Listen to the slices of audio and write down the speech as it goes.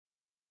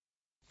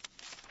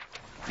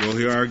We'll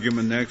hear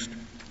argument next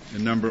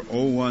in number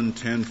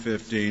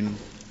 011015,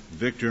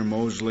 Victor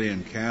Moseley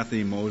and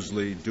Kathy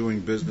Moseley,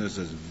 doing business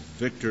as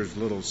Victor's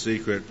Little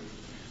Secret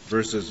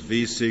versus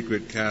V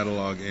Secret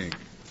Catalogue, Inc.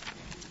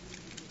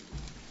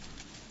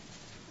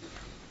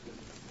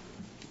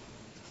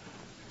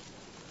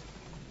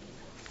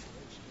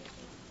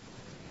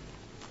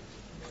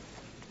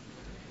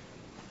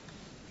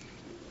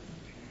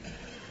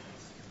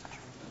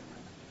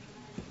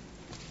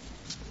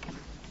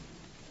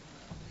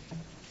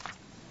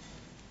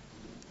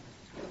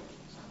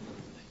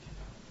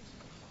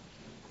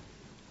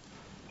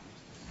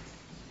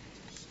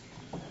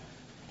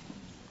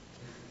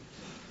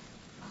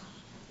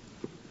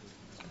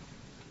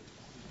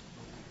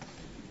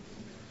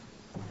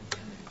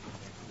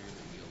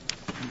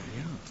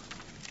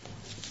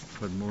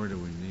 What more do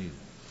we need?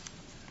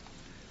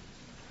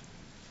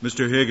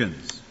 Mr.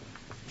 Higgins.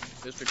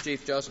 Mr.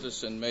 Chief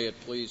Justice, and may it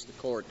please the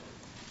Court,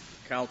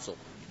 Counsel,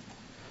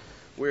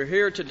 we're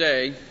here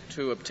today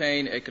to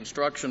obtain a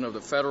construction of the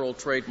Federal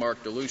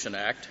Trademark Dilution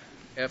Act,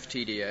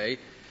 FTDA,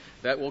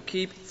 that will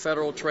keep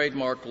federal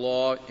trademark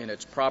law in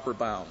its proper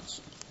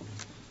bounds.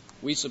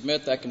 We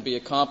submit that can be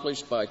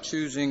accomplished by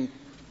choosing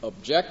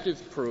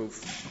objective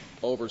proof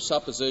over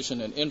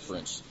supposition and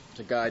inference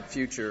to guide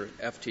future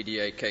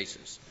FTDA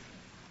cases.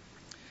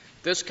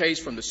 This case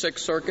from the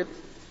Sixth Circuit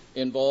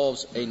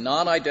involves a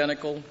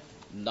non-identical,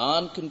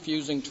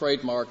 non-confusing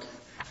trademark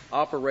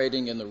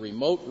operating in the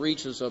remote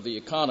reaches of the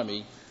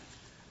economy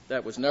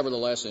that was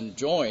nevertheless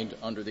enjoined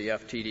under the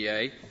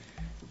FTDA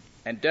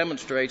and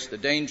demonstrates the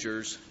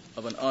dangers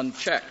of an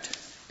unchecked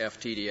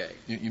FTDA.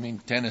 You mean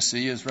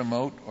Tennessee is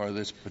remote, or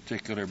this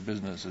particular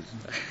business is?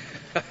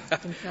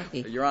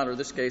 Kentucky. Your Honor,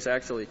 this case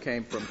actually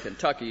came from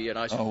Kentucky, and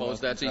I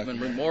suppose that's Kentucky.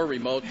 even more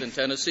remote than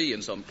Tennessee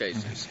in some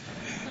cases.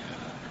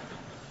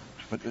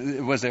 But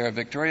was there a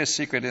Victoria's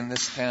Secret in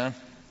this town?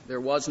 There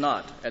was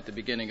not at the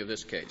beginning of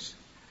this case.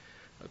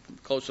 The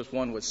closest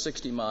one was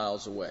 60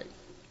 miles away.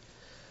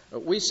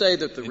 We say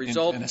that the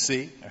result... In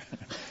Tennessee?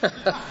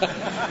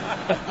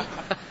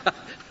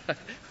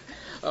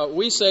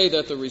 We say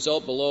that the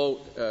result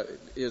below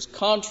is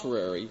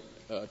contrary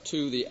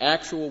to the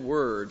actual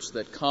words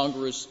that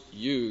Congress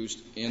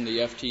used in the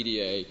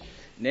FTDA,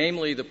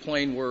 namely the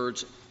plain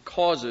words,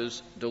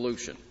 causes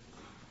dilution.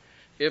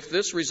 If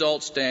this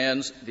result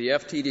stands, the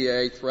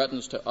FTDA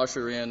threatens to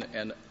usher in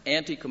an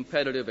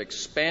anti-competitive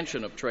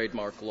expansion of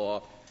trademark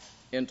law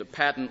into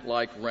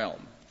patent-like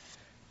realm.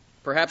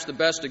 Perhaps the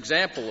best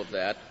example of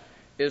that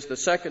is the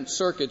Second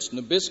Circuit's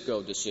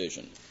Nabisco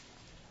decision,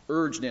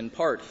 urged in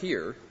part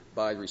here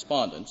by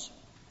respondents,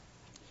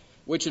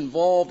 which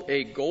involved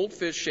a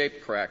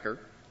goldfish-shaped cracker,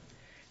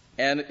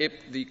 and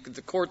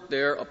the court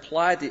there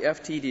applied the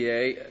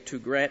FTDA to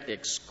grant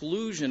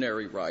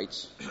exclusionary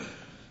rights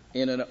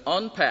in an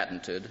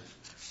unpatented,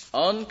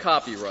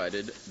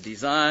 uncopyrighted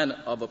design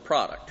of a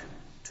product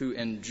to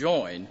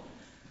enjoin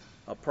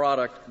a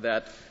product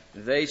that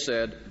they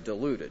said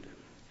diluted.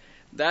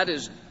 That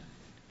is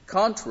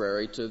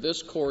contrary to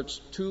this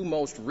Court's two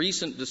most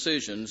recent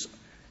decisions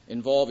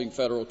involving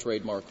federal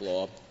trademark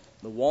law,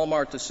 the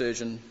Walmart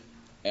decision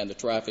and the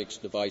Traffic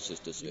Devices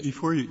decision.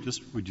 Before you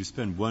would you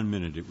spend 1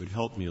 minute? It would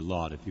help me a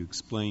lot if you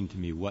explained to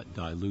me what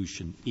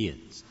dilution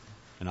is,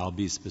 and I'll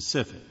be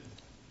specific.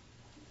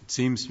 It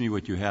seems to me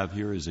what you have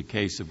here is a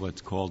case of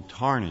what's called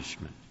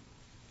tarnishment.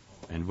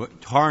 And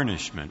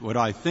what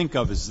I think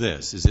of is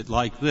this. Is it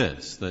like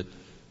this,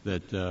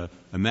 that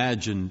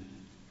imagine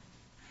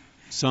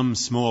some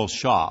small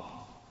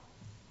shop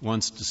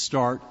wants to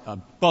start a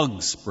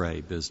bug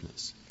spray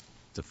business.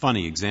 It's a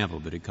funny example,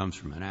 but it comes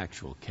from an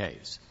actual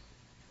case.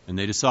 And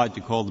they decide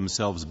to call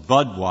themselves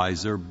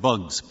Budweiser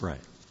Bug Spray.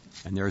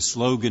 And their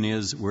slogan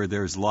is, where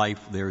there's life,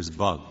 there's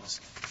bugs.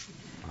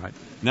 All right?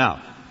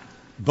 Now,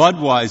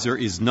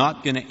 Budweiser is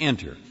not going to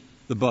enter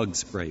the bug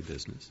spray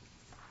business.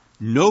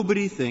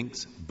 Nobody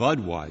thinks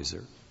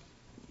Budweiser,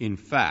 in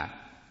fact,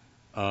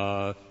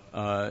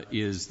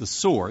 is the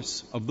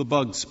source of the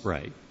bug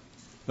spray.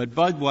 But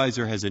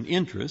Budweiser has an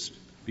interest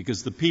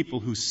because the people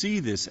who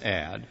see this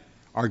ad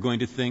are going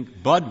to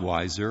think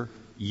Budweiser,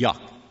 yuck.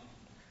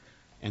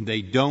 And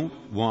they don't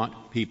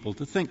want people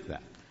to think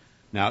that.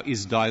 Now,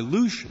 does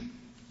dilution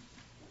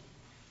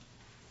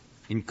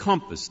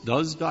encompass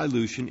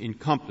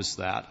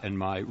that? And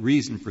my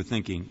reason for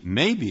thinking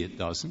maybe it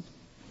doesn't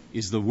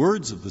is the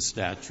words of the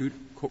statute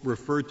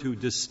refer to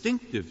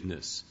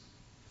distinctiveness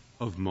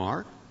of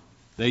mark.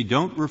 They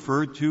don't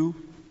refer to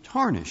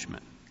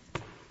tarnishment.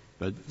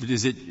 But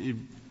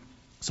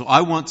so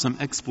I want some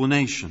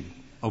explanation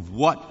of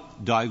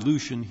what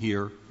dilution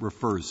here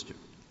refers to.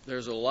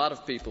 There's a lot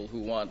of people who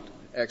want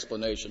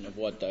explanation of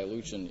what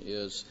dilution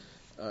is,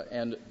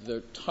 and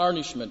the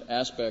tarnishment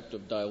aspect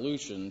of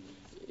dilution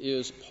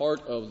is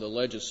part of the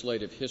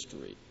legislative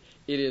history.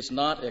 It is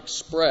not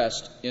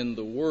expressed in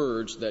the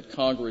words that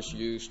Congress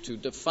used to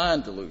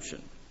define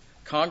dilution.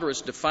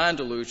 Congress defined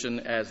dilution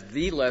as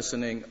the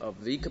lessening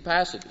of the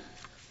capacity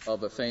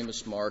of a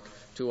famous mark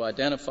to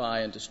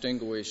identify and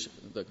distinguish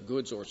the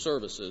goods or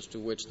services to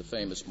which the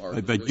famous mark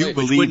is But you related.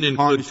 believe Which wouldn't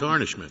include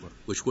tarnishment.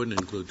 Which wouldn't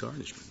include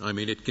tarnishment. I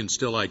mean, it can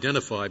still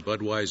identify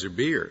Budweiser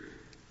beer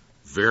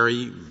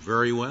very,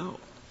 very well.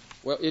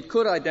 Well, it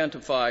could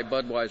identify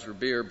Budweiser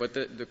beer, but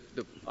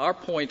our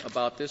point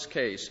about this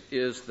case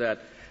is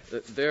that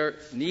there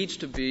needs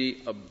to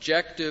be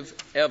objective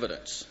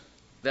evidence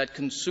that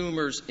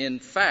consumers, in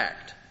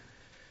fact,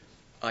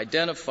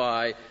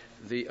 identify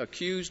the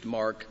accused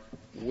mark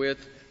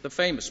with the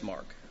famous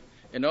mark.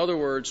 In other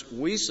words,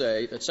 we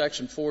say that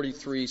Section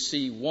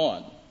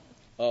 43C1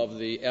 of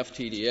the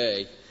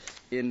FTDA,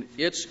 in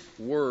its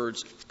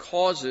words,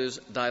 causes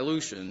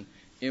dilution,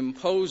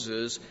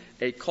 imposes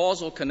a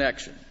causal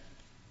connection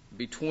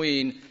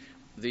between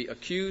the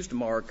accused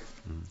mark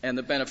and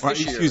the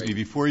beneficiary. Excuse me,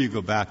 before you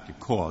go back to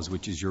cause,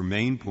 which is your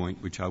main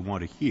point, which I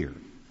want to hear,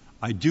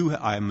 I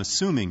am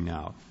assuming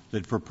now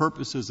that for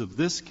purposes of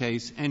this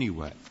case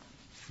anyway,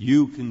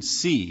 you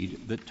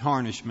concede that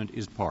tarnishment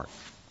is part.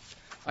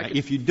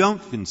 If you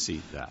don't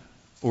concede that,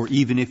 or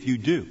even if you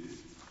do,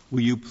 will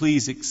you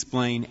please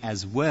explain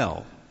as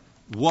well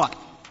what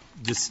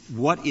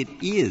it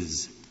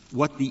is,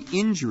 what the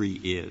injury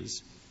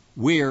is,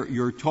 where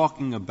you're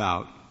talking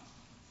about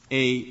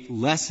a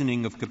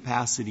lessening of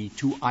capacity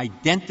to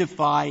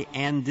identify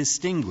and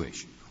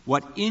distinguish?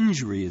 What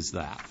injury is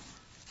that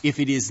if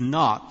it is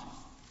not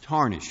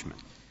tarnishment?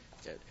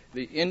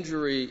 The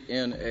injury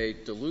in a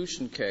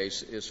dilution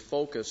case is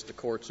focused, the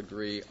courts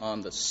agree,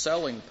 on the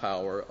selling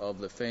power of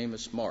the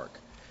famous mark.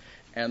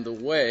 And the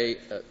way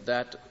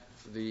that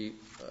the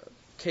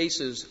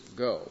cases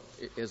go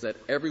is that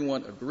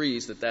everyone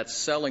agrees that that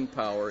selling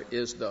power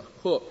is the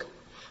hook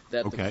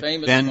that the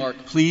famous mark.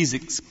 Then please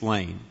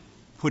explain,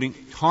 putting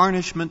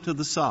tarnishment to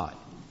the side,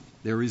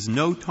 there is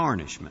no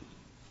tarnishment,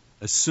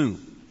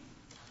 assume,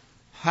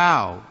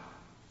 how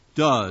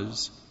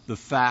does the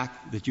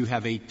fact that you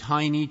have a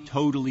tiny,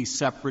 totally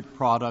separate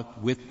product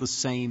with the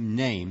same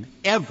name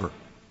ever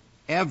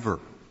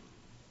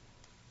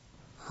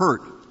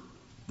hurt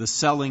the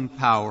selling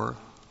power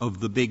of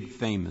the big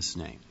famous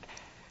name?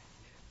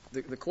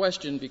 The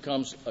question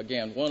becomes,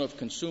 again, one of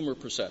consumer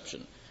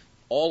perception.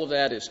 All of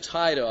that is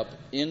tied up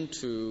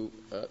into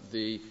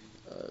the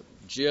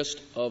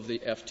gist of the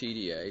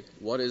FTDA.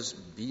 What is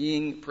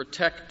being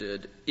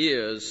protected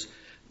is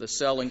the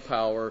selling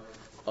power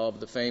of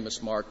the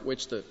famous mark,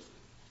 which the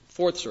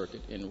Fourth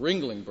Circuit in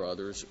Ringling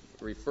Brothers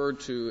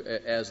referred to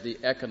as the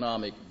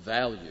economic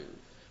value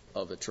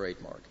of the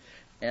trademark.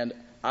 And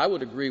I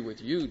would agree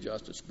with you,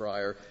 Justice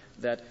Breyer,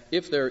 that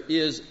if there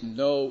is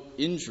no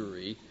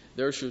injury,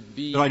 there should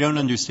be... But I don't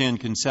understand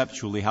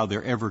conceptually how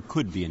there ever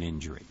could be an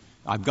injury.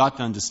 I've got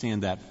to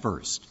understand that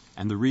first.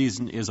 And the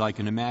reason is I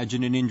can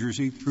imagine an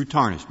injury through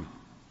tarnishment.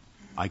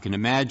 I can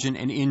imagine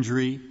an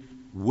injury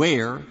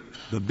where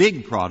the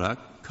big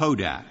product,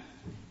 Kodak,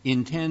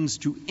 intends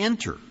to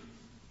enter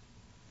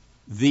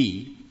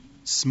the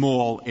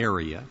small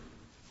area,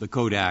 the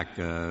Kodak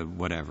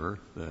whatever,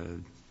 the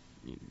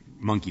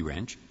monkey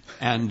wrench,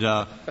 and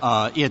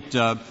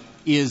it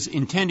is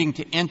intending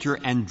to enter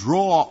and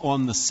draw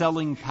on the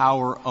selling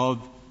power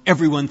of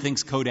everyone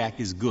thinks Kodak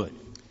is good.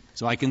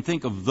 So I can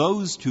think of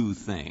those two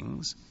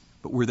things,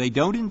 but where they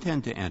don't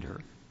intend to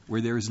enter,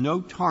 where there is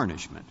no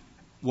tarnishment,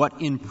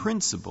 what in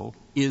principle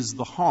is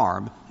the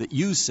harm that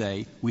you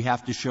say we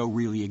have to show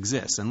really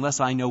exists? Unless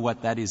I know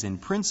what that is in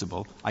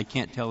principle, I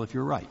can't tell if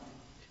you're right.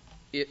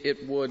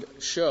 It would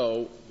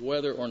show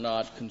whether or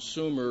not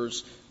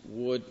consumers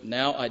would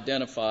now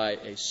identify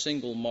a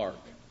single mark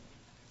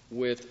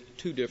with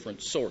two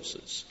different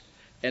sources.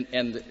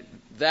 And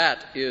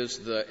that is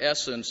the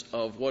essence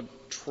of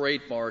what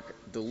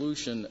trademark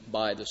dilution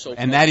by the so-called...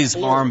 And that is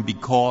harm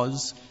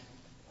because?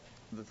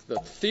 The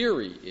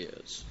theory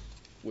is,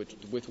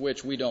 with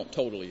which we don't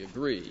totally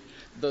agree,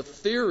 the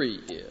theory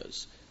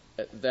is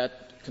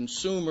that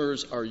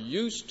consumers are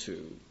used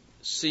to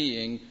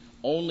seeing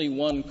only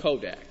one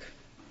Kodak.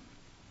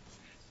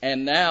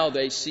 And now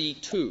they see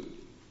two.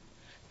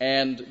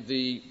 And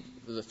the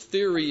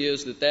theory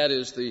is that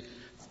is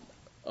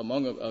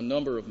among a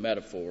number of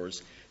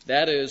metaphors,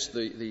 that is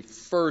the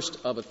first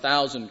of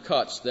 1,000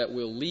 cuts that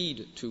will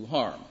lead to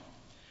harm.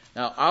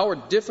 Now, our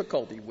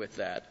difficulty with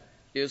that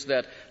is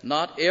that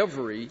not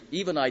every,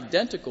 even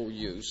identical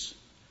use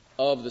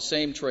of the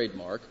same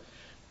trademark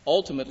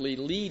ultimately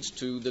leads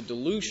to the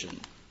dilution.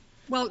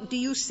 Well, do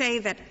you say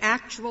that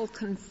actual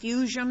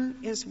confusion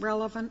is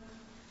relevant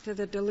to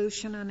the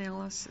dilution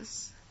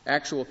analysis?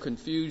 Actual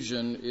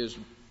confusion is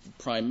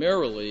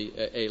primarily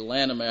a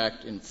Lanham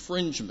Act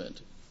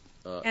infringement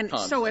and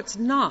concept. So it's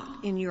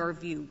not, in your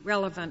view,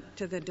 relevant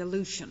to the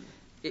dilution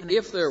analysis.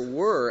 If there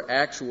were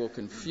actual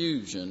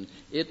confusion,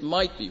 it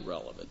might be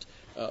relevant.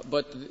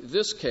 But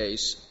this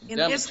case... In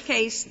this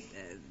case,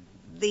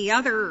 the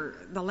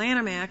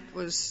Lanham Act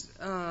was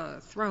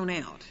thrown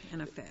out, in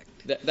effect.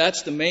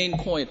 That's the main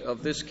point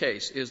of this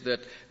case, is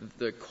that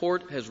the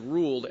Court has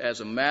ruled as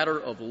a matter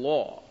of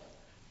law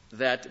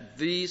that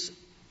these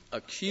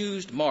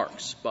accused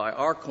marks by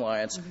our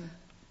clients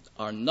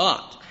are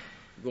not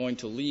going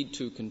to lead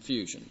to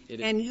confusion.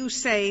 And you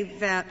say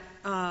that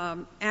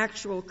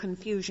actual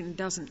confusion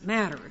doesn't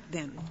matter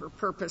then for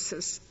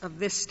purposes of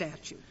this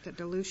statute, the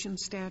dilution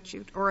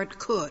statute, or it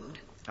could?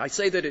 I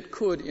say that it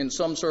could in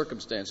some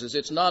circumstances.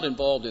 It's not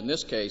involved in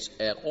this case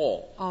at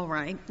all. All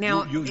right.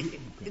 Now,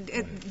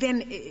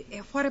 then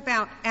what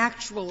about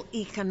actual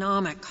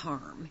economic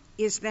harm?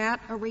 Is that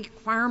a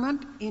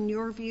requirement in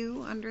your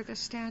view under the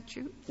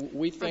statute for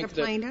the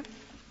plaintiff?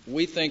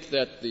 We think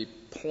that the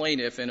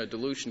plaintiff in a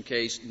dilution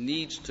case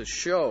needs to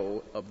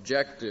show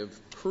objective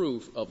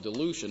proof of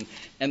dilution,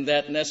 and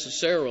that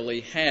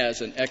necessarily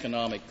has an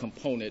economic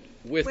component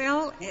with it.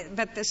 Well,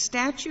 but the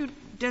statute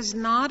does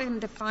not, in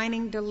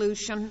defining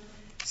dilution,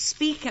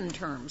 speak in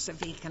terms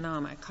of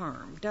economic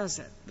harm, does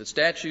it? The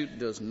statute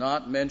does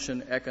not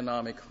mention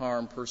economic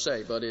harm per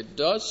se, but it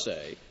does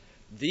say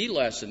the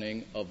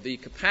lessening of the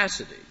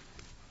capacity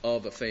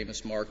of a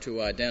famous mark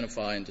to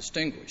identify and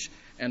distinguish.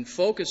 And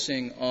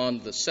focusing on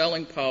the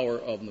selling power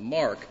of the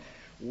mark,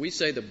 we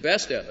say the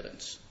best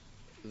evidence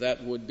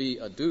that would be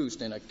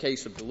adduced in a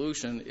case of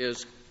dilution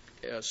is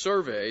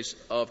surveys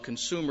of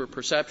consumer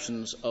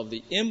perceptions of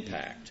the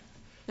impact.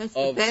 That's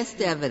the best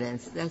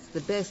evidence. That's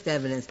the best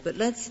evidence. But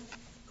let's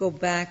go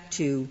back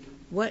to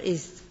what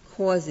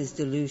causes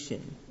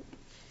dilution.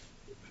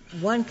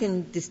 One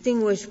can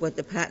distinguish what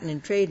the Patent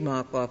and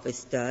Trademark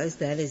Office does.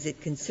 That is,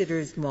 it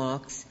considers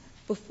marks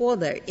before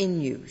they're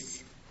in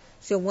use.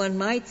 So one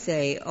might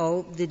say,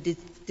 the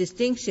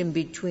distinction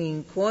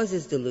between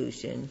causes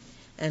dilution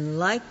and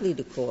likely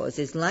to cause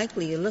is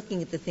likely you're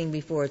looking at the thing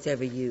before it's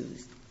ever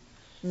used.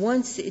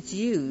 Once it's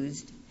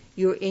used,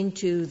 you're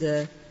into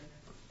the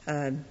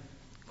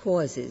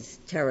causes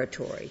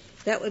territory.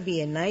 That would be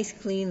a nice,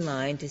 clean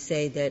line to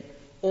say that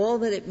all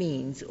that it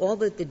means, all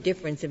that the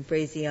difference in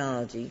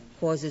phraseology,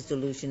 causes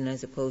dilution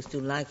as opposed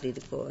to likely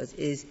to cause,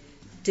 is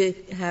to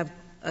have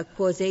a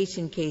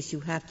causation case,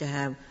 you have to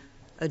have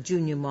a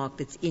junior mark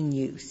that's in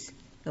use.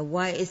 Now,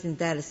 why isn't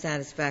that a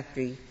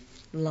satisfactory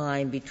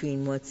line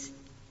between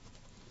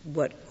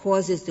what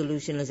causes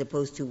dilution as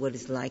opposed to what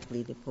is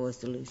likely to cause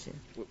dilution?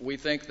 We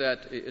think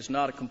that it's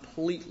not a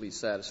completely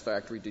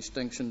satisfactory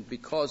distinction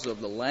because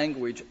of the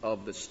language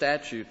of the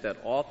statute that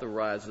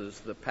authorizes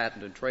the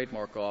Patent and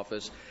Trademark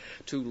Office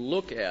to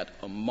look at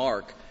a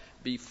mark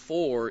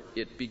before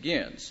it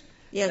begins.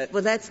 Yes,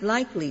 well, that's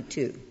likely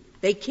to.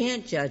 They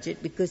can't judge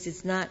it because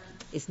it's not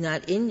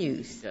in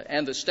use. Yeah,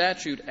 and the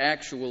statute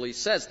actually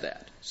says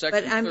that.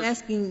 But I'm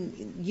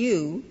asking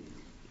you,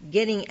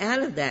 getting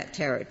out of that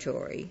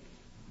territory,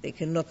 they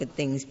can look at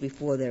things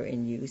before they're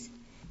in use,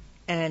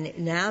 and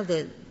now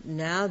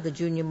the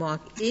junior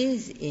mark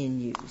is in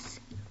use.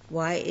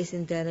 Why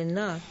isn't that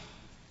enough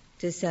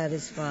to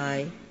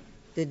satisfy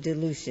the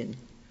dilution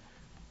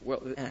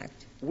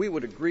act? We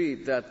would agree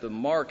that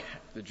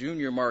the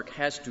junior mark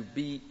has to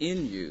be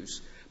in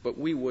use, but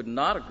we would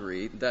not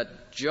agree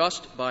that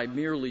just by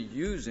merely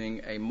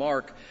using a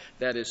mark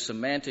that is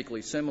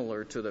semantically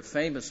similar to the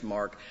famous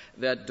mark,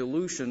 that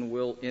dilution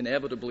will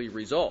inevitably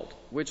result,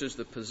 which is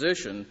the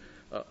position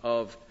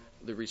of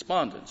the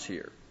respondents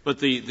here. But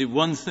the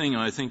one thing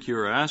I think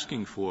you're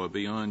asking for,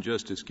 beyond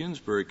Justice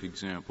Ginsburg's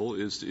example,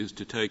 is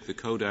to take the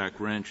Kodak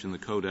wrench and the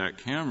Kodak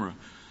camera.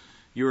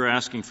 You're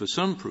asking for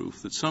some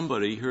proof that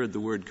somebody heard the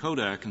word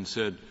Kodak and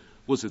said,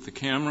 was it the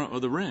camera or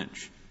the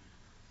wrench?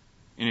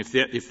 And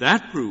if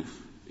that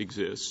proof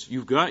exists,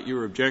 you've got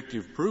your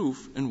objective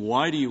proof, and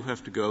why do you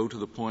have to go to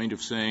the point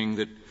of saying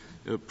that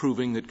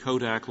proving that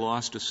Kodak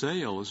lost a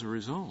sale as a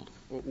result?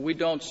 We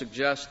don't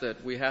suggest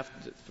that we have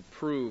to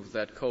prove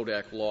that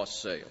Kodak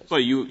lost sales. Well,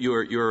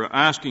 you're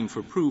asking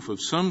for proof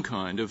of some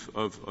kind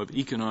of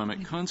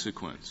economic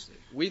consequence.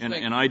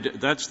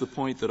 That's the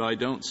point that I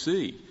don't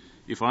see.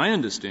 If I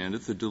understand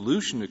it, the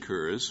dilution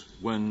occurs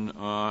when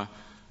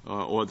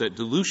or that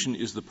dilution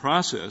is the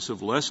process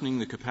of lessening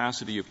the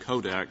capacity of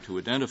Kodak to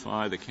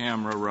identify the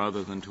camera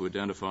rather than to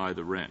identify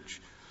the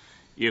wrench.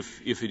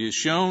 If it is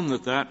shown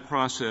that that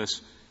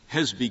process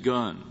has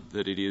begun,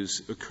 that it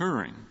is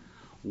occurring,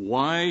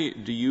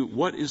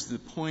 what is the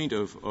point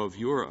of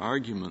your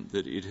argument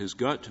that it has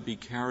got to be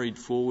carried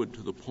forward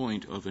to the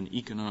point of an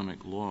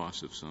economic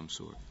loss of some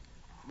sort?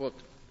 Well,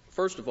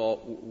 first of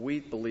all, we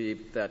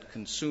believe that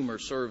consumer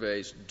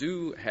surveys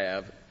do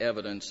have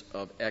evidence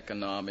of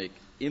economic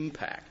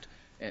impact.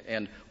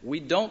 And we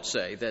don't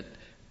say that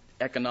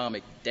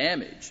economic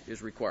damage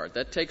is required.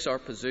 That takes our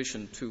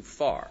position too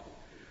far.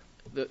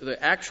 The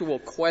actual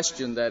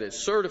question that is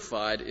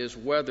certified is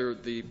whether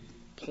the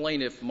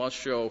plaintiff must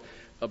show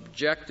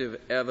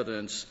objective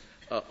evidence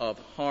of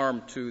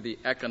harm to the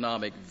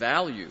economic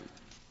value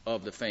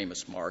of the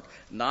famous mark,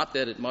 not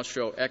that it must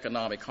show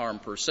economic harm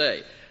per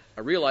se.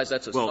 I realize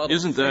that's a subtle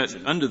distinction. Well, isn't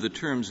that, under the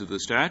terms of the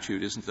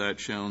statute, isn't that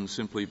shown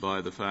simply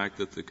by the fact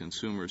that the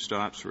consumer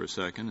stops for a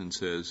second and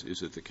says,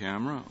 is it the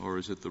camera or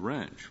is it the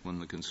wrench, when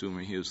the consumer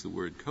hears the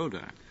word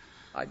Kodak?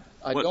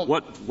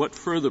 What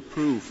further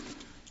proof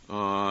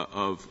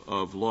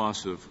of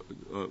loss of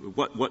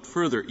what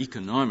further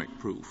economic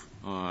proof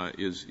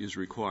is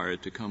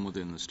required to come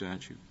within the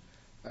statute?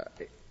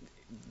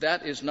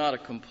 that is not a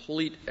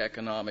complete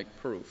economic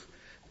proof.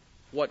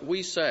 What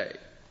we say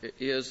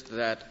is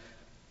that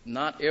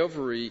not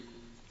every,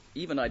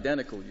 even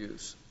identical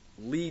use,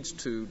 leads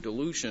to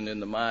dilution in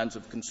the minds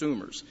of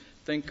consumers.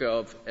 Think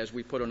of, as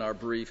we put in our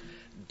brief,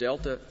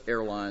 Delta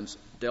Airlines,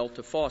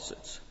 Delta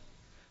faucets.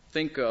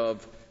 Think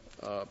of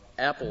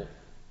Apple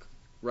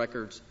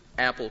records,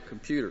 Apple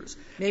computers.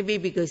 Maybe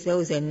because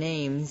those are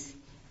names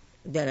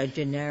that are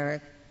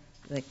generic,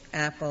 like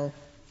Apple.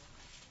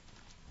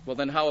 Well,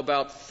 then how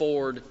about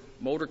Ford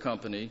Motor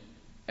Company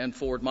and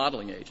Ford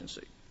Modeling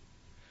Agency?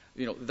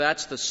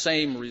 That's the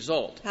same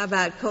result. How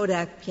about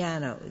Kodak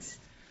pianos?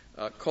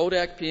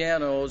 Kodak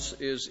pianos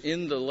is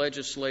in the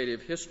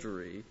legislative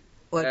history.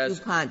 Or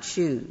DuPont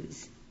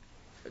shoes.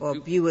 Or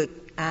Buick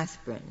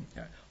aspirin.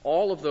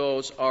 All of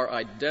those are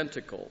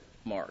identical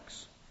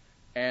marks.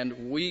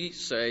 And we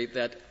say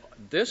that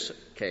this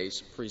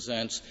case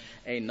presents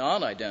a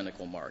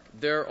non-identical mark.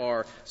 There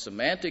are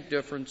semantic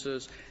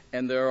differences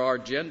and there are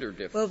gender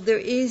differences. Well, there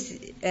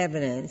is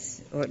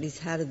evidence, or at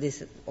least how did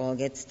this all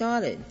get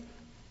started?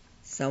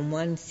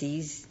 Someone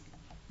sees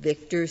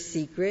Victor's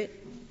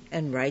Secret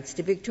and writes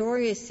to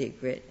Victoria's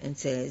Secret and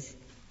says,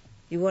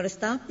 you want to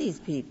stop these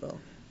people.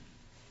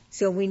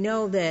 So we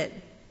know that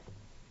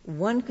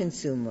one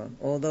consumer,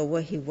 although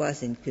he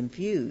wasn't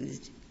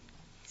confused,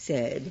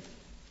 said,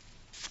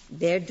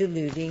 they're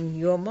diluting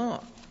your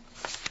mark.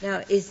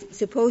 Now,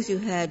 suppose you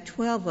had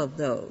 12 of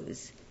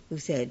those who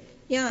said,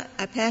 yeah,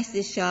 I passed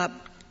this shop,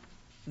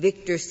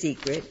 Victor's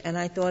Secret, and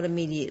I thought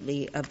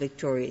immediately of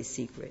Victoria's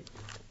Secret.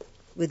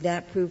 Would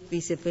that proof be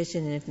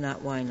sufficient, and if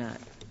not, why not?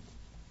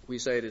 We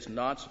say it is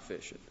not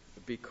sufficient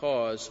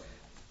because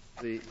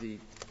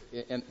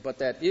but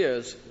that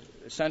is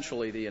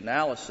essentially the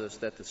analysis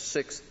that the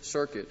Sixth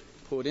Circuit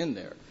put in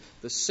there.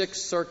 The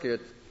Sixth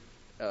Circuit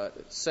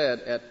said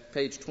at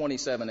page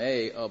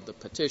 27A of the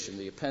petition,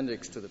 the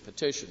appendix to the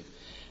petition,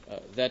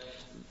 that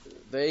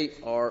they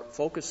are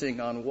focusing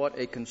on what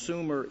a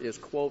consumer is,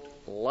 quote,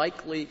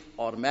 likely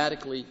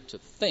automatically to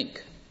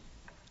think,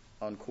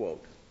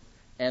 unquote,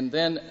 and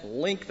then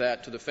link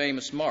that to the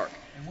famous mark.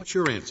 And what's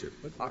your answer?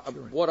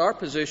 What our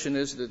position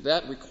is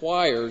that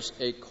requires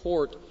a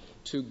court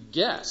to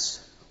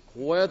guess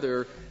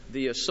whether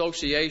the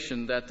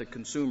association that the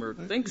consumer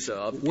thinks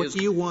of What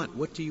do you want?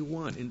 What do you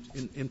want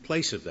in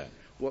place of that?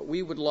 What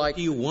we would like... What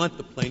do you want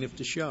the plaintiff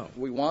to show?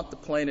 We want the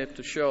plaintiff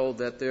to show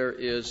that there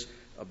is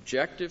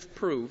objective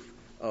proof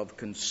of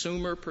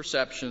consumer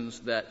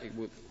perceptions that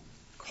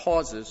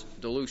causes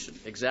dilution.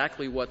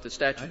 Exactly what the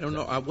statute I don't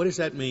know. says. What does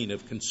that mean,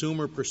 of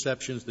consumer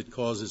perceptions that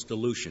causes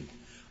dilution?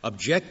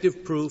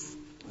 Objective proof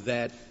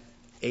that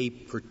a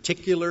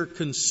particular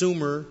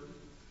consumer,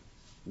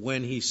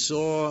 when he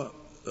saw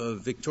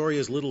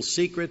Victoria's Little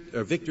Secret,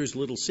 or Victor's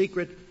Little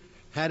Secret,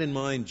 had in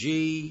mind,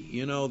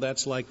 gee,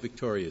 that's like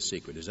Victoria's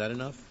Secret. Is that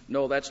enough?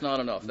 No, that's not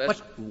enough.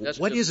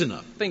 What is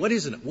enough? What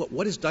is enough?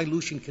 What does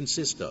dilution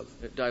consist of?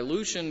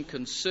 Dilution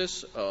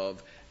consists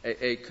of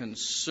a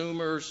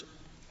consumer's,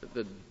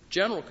 the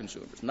general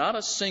consumers, not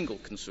a single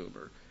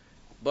consumer,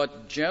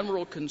 but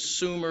general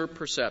consumer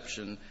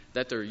perception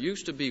that there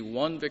used to be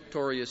one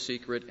Victoria's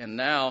Secret and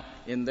now,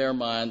 in their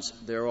minds,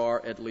 there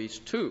are at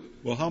least two.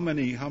 Well, how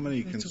many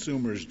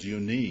consumers do you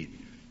need?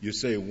 You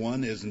say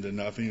one isn't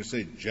enough, and you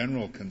say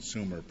general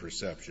consumer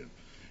perception.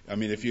 I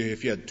mean, if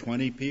you had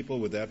 20 people,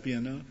 would that be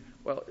enough?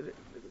 Well,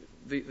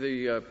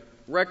 the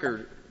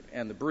record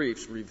and the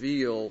briefs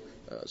reveal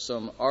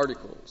some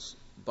articles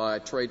by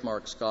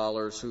trademark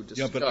scholars who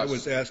discuss... Yeah, but I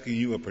was asking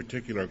you a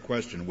particular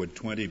question. Would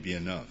 20 be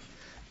enough?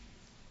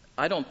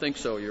 I don't think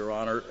so, Your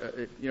Honor.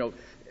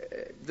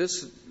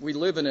 We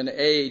live in an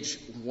age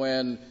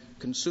when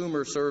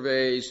consumer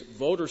surveys,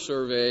 voter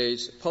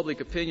surveys,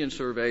 public opinion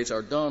surveys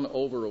are done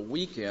over a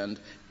weekend,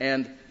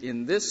 and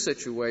in this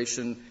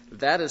situation,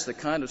 that is the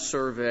kind of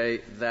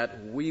survey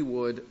that we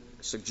would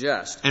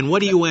suggest. And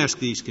what do you ask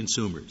these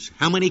consumers?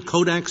 How many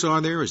Kodaks are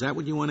there? Is that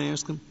what you want to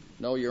ask them?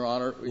 No, Your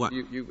Honor. What?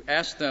 You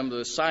ask them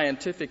the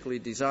scientifically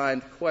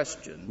designed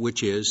question.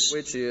 Which is?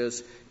 Which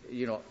is,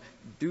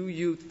 do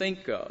you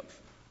think of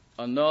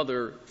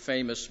another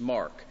famous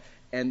mark?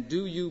 And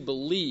do you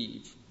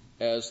believe,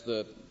 as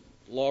the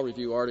Law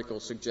Review article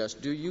suggests,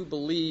 do you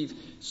believe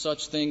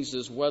such things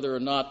as whether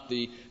or not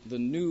the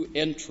new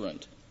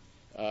entrant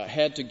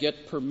had to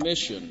get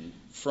permission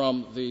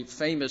from the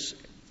famous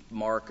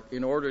mark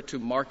in order to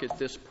market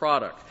this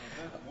product?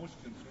 Most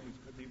consumers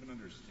couldn't even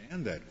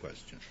understand that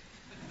question.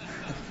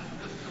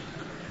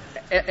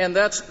 And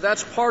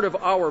that's part of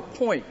our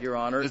point, Your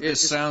Honor. It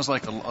sounds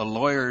like a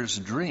lawyer's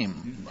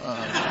dream.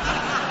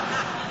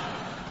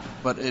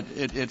 But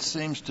it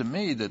seems to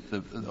me that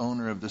the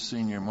owner of the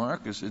senior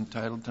mark is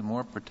entitled to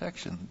more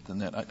protection than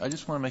that. I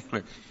just want to make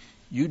clear,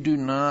 you do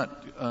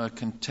not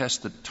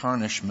contest that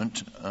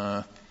tarnishment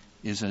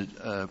is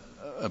a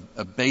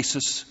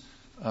basis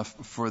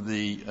for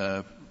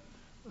the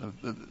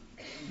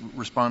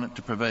respondent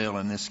to prevail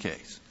in this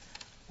case.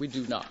 We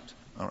do not.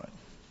 All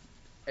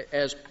right.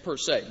 As per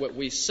se. What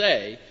we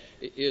say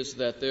is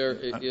that there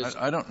is...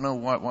 I don't know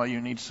why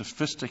you need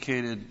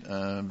sophisticated,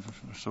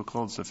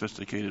 so-called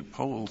sophisticated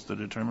polls to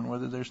determine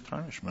whether there's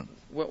tarnishment.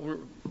 Well,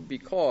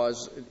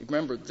 because,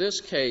 remember,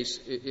 this case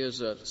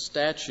is a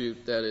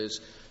statute that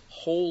is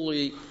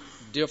wholly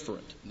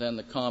different than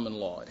the common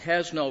law. It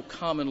has no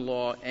common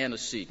law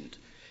antecedent.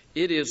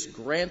 It is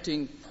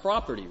granting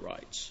property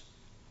rights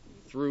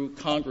through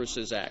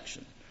Congress's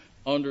action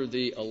under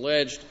the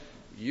alleged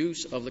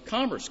use of the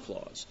Commerce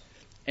Clause.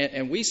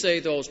 And we say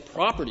those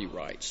property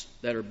rights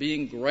that are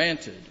being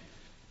granted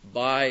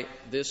by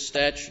this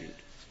statute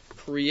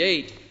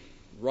create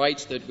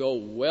rights that go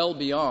well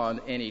beyond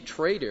any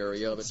trade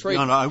area of a trade.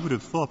 I would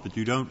have thought, but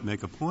you don't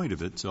make a point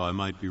of it, so I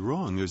might be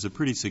wrong. There's a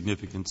pretty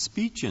significant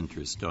speech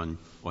interest on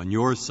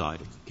your side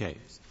of the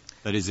case.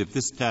 That is, if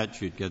this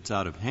statute gets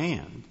out of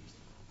hand,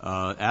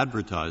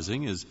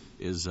 advertising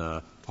is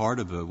part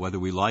of whether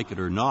we like it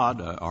or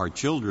not, our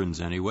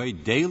children's anyway,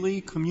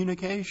 daily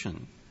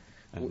communication.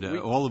 And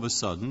all of a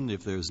sudden,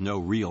 if there's no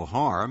real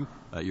harm,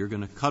 you're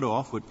going to cut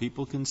off what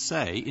people can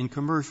say in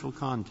commercial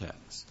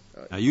context.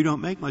 Now, you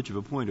don't make much of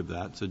a point of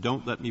that, so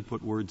don't let me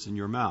put words in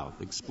your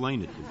mouth.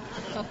 Explain it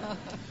to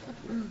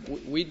me.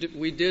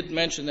 We did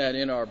mention that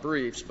in our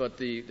briefs, but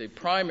the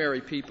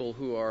primary people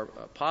who are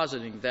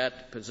positing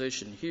that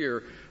position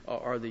here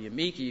are the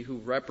amici who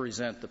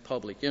represent the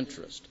public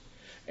interest.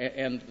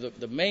 And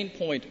the main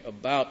point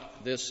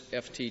about this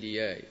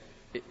FTDA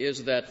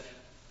is that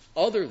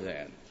other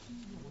than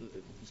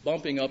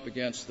bumping up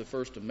against the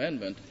First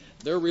Amendment,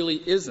 there really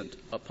isn't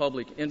a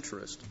public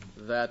interest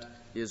that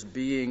is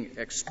being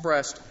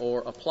expressed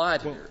or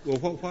applied here.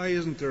 Well, why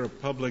isn't there a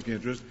public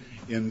interest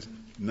in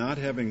not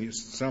having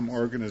some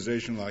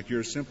organization like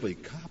yours simply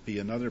copy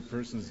another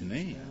person's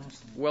name?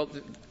 Well,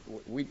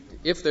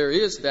 if there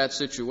is that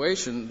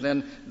situation,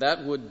 then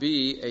that would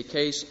be a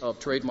case of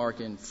trademark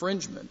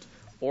infringement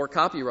or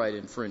copyright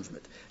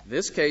infringement.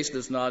 This case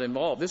does not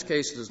involve.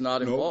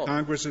 No,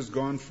 Congress has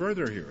gone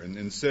further here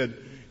and said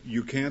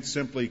you can't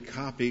simply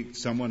copy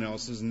someone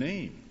else's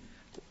name.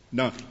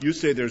 Now, you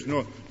say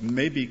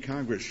maybe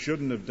Congress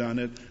shouldn't have done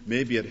it,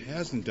 maybe it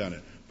hasn't done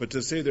it, but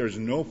to say there's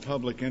no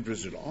public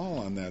interest at all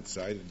on that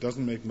side, it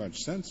doesn't make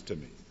much sense to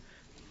me.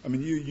 I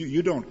mean,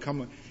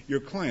 your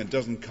client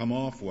doesn't come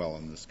off well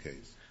in this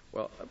case.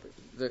 Well,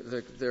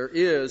 there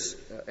is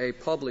a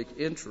public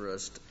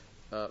interest,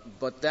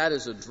 but that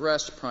is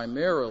addressed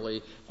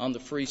primarily on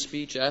the free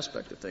speech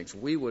aspect of things.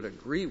 We would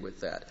agree with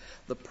that.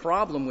 The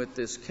problem with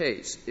this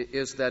case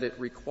is that it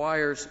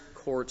requires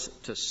courts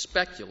to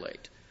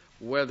speculate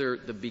whether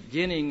the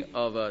beginning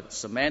of a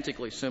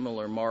semantically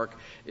similar mark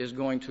is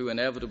going to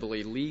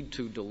inevitably lead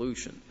to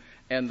dilution.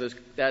 And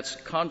that's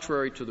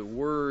contrary to the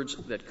words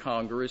that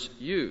Congress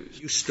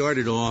used. You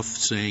started off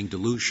saying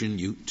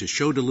dilution. To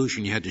show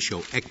dilution, you had to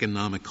show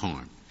economic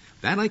harm.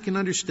 That I can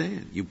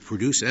understand. You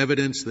produce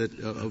evidence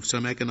of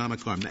some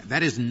economic harm.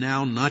 That is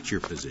now not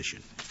your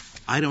position.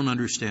 I don't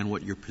understand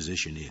what your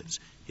position is.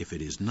 If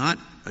it is not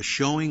a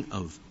showing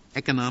of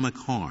economic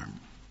harm,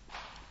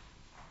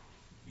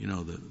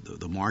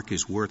 the mark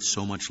is worth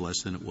so much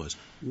less than it was.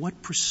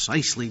 What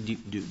precisely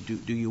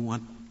do you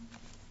want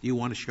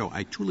to show?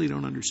 I truly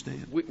don't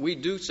understand. We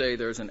do say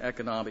there's an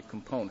economic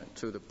component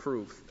to the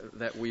proof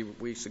that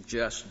we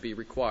suggest be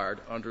required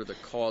under the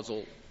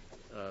causal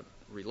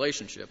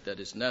relationship that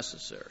is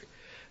necessary.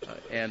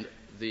 And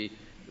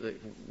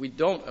we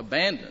don't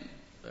abandon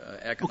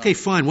economic. Okay,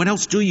 fine. What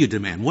else do you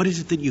demand? What is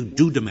it that you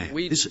do demand?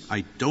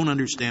 I don't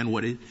understand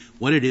what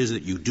it is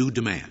that you do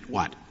demand.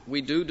 What?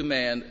 We do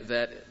demand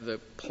that the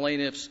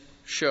plaintiffs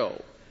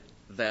show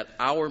that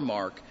our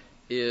mark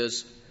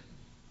is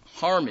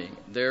harming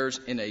theirs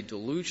in a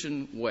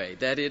dilution way,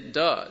 that it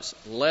does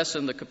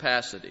lessen the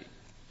capacity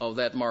of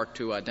that mark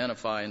to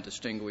identify and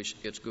distinguish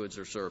its goods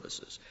or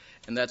services.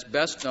 And that's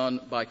best done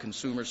by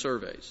consumer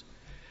surveys.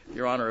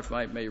 Your Honor, if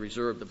I may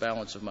reserve the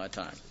balance of my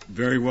time.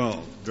 Very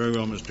well. Very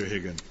well, Mr.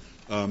 Higgin.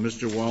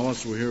 Mr.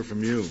 Wallace, we'll hear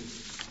from you.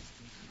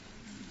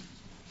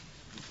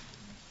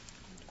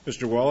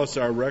 Mr. Wallace,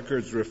 our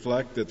records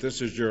reflect that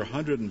this is your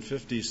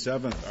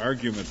 157th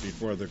argument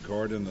before the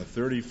Court in the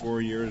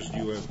 34 years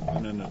you have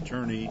been an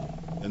attorney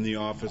in the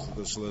Office of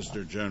the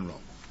Solicitor General.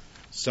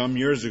 Some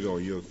years ago,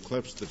 you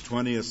eclipsed the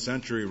 20th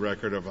century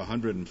record of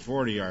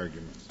 140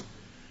 arguments.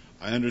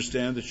 I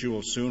understand that you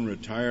will soon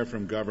retire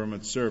from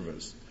government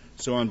service.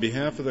 So on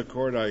behalf of the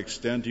Court, I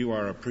extend to you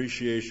our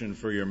appreciation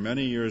for your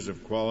many years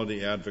of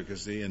quality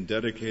advocacy and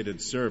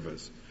dedicated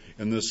service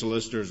in the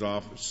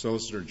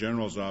Solicitor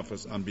General's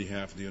office on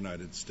behalf of the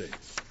United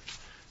States.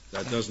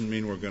 That doesn't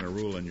mean we're going to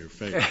rule in your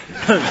favor.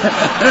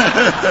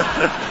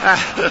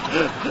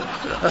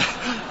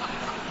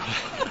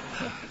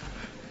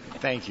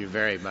 Thank you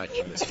very much,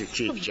 Mr.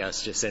 Chief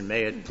Justice, and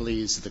may it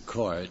please the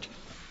Court.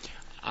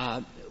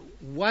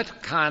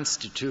 What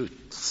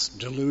constitutes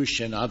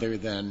dilution other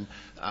than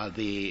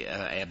the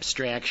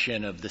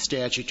abstraction of the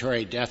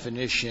statutory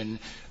definition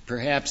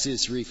perhaps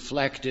is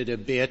reflected a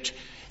bit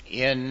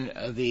in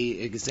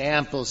the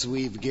examples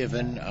we've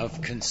given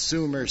of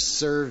consumer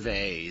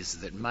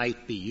surveys that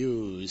might be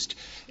used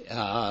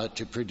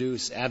to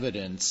produce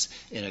evidence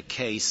in a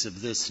case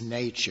of this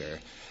nature,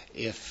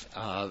 if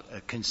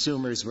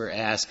consumers were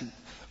asked,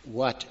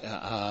 what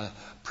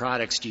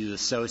products do you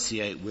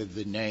associate with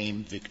the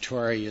name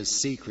Victoria's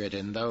Secret,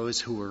 and those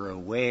who were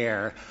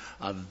aware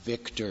of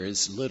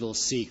Victor's little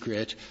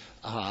secret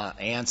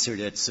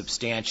answered it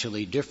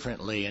substantially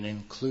differently and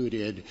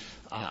included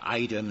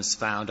items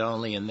found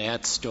only in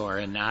that store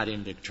and not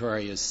in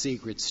Victoria's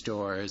Secret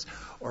stores,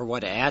 or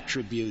what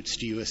attributes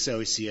do you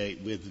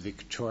associate with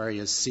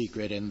Victoria's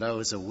Secret, and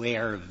those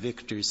aware of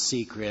Victor's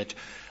Secret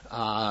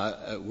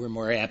we're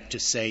more apt to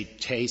say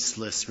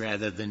tasteless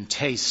rather than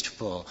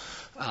tasteful,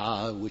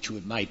 which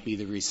might be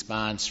the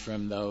response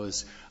from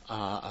those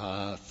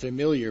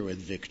familiar with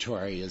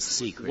Victoria's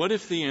Secret. What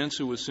if the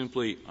answer was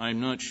simply, I'm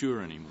not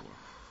sure anymore?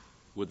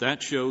 Would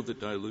that show that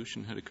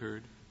dilution had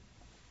occurred?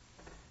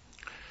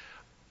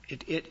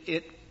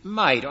 It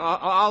might.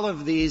 All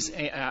of these,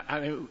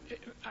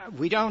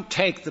 we don't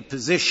take the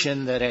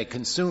position that a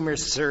consumer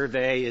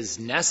survey is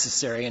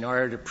necessary in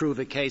order to prove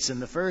a case in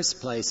the first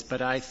place,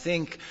 but I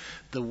think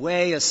the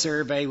way a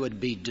survey would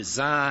be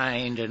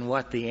designed and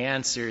what the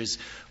answers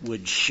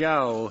would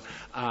show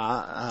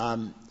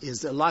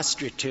is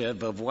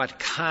illustrative of what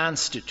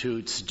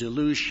constitutes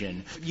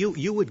dilution.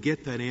 You would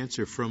get that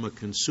answer from a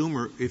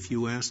consumer if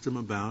you asked them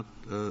about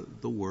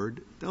the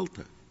word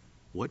Delta.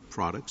 What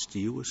products do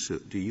you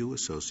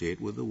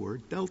associate with the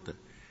word Delta?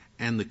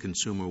 And the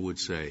consumer would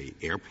say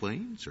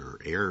airplanes or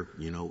air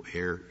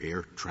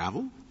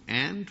travel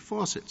and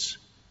faucets.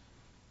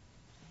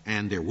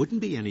 And there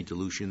wouldn't be any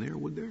dilution there,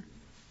 would there?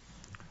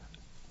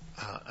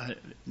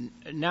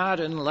 Not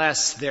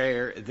unless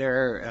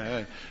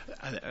a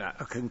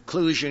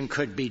conclusion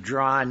could be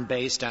drawn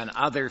based on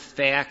other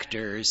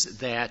factors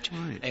that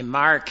a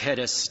mark had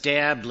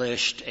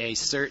established a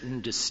certain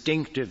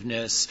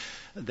distinctiveness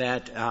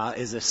that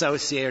is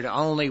associated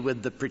only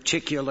with the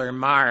particular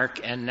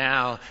mark, and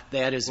now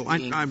that is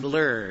being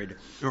blurred.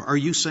 Are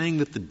you saying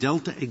that the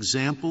Delta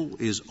example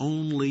is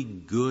only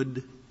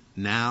good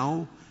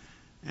now,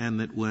 and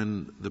that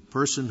when the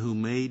person who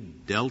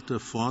made Delta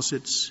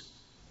faucets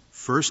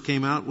first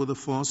came out with a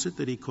faucet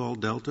that he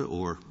called Delta,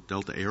 or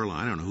Delta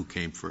Airline, I don't know who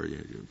came for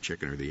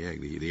chicken or the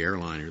egg, the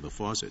airline or the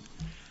faucet,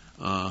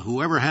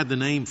 whoever had the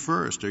name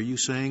first, are you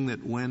saying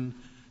that when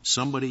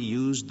somebody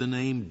used the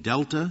name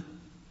Delta,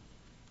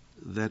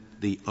 that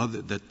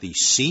the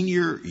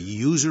senior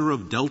user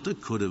of Delta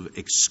could have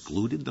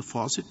excluded the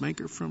faucet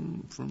maker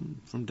from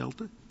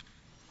Delta?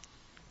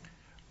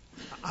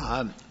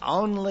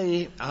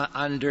 Only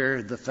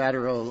under the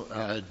federal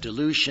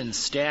dilution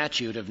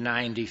statute of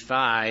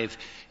 95,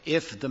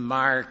 if the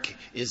mark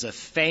is a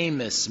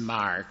famous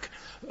mark,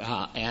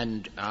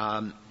 and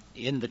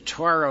in the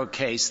Toro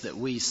case that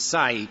we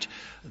cite,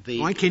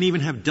 I can't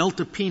even have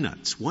Delta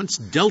peanuts. Once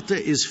Delta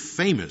is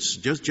famous,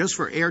 just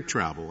for air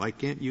travel, I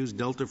can't use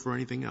Delta for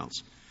anything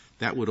else.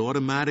 That would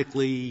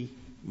automatically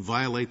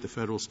violate the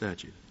federal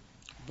statute.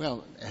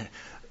 Well,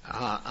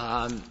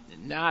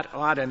 not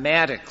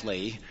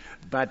automatically,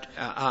 but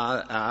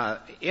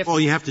if all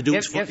you have to do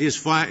is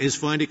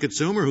find a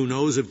consumer who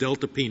knows of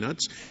Delta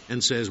peanuts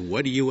and says,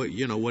 what do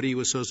you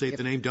associate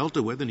the name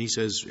Delta with? And he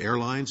says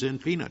airlines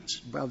and peanuts.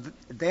 Well,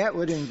 that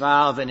would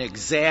involve an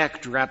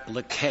exact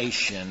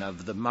replication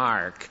of the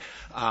mark,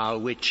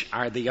 which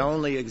are the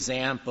only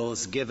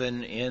examples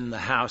given in the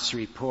House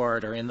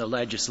report or in the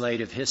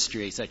legislative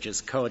history, such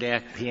as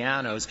Kodak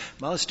pianos.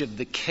 Most of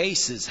the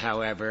cases,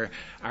 however,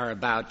 are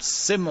about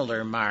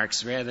similar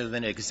marks rather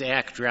than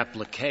exact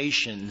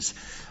replications.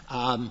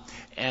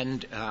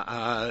 And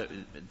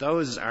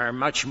those are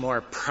much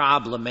more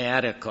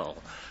problematical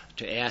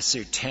to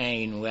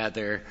ascertain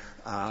whether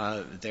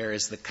there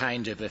is the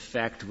kind of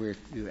effect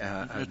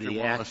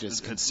the Act is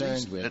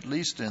concerned with. At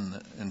least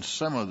in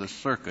some of the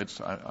circuits,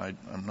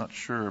 I'm not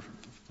sure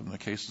from the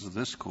cases of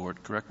this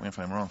Court, correct me if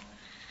I'm wrong,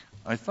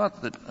 I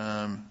thought that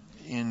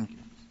in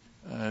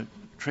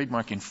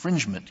trademark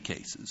infringement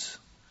cases,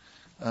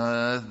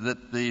 that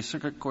the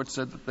circuit court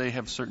said that they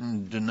have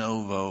certain de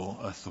novo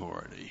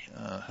authority.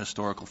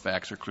 Historical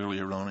facts are clearly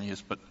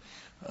erroneous, but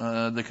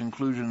the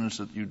conclusions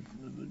that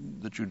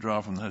you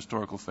draw from the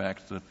historical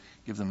facts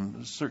give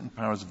them certain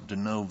powers of de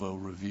novo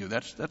review.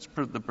 That's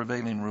the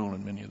prevailing rule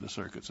in many of the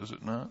circuits, is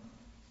it not?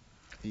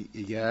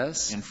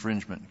 Yes.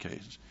 Infringement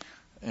cases.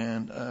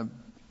 And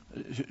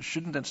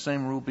shouldn't that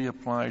same rule be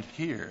applied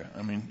here?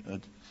 I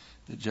mean,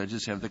 the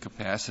judges have the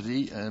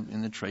capacity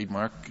in the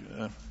trademark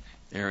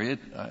area,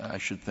 I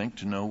should think,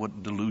 to know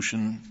what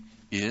dilution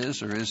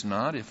is or is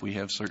not if we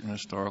have certain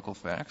historical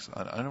facts.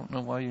 I don't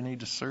know why you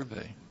need a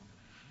survey.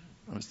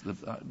 It was the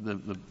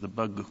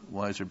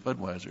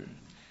Budweiser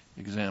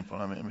example.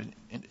 I mean,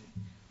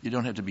 you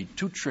don't have to be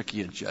too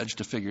tricky a judge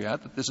to figure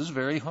out that this is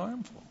very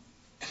harmful.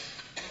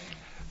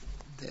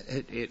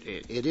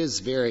 It is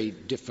very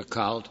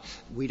difficult.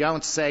 We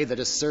don't say that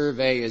a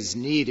survey is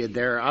needed.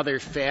 There are other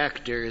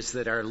factors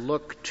that are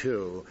looked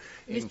to.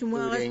 Mr.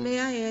 Wallace, may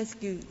I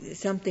ask you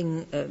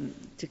something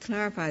to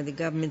clarify the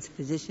government's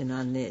position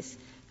on this?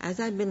 As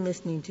I've been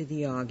listening to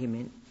the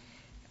argument,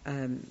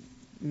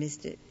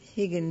 Mr.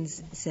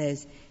 Higgins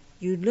says,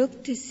 you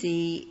look to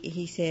see,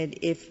 he said,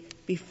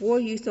 if before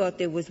you thought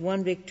there was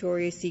one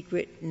Victoria's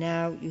Secret,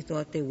 now you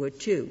thought there were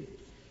two.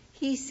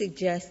 He's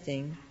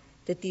suggesting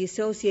that the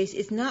association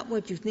is not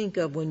what you think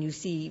of when you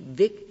see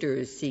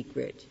Victor's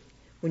Secret.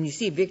 When you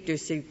see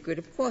Victor's Secret,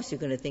 of course you're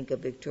going to think of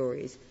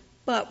Victoria's.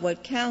 But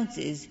what counts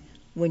is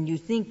when you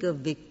think of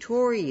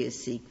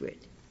Victoria's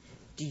Secret,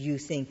 do you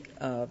think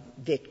of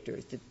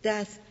Victor's?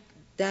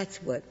 That's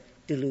what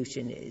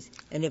dilution is.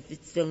 And if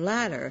it's the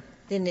latter,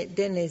 then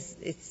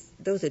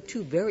those are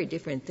two very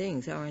different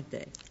things, aren't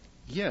they?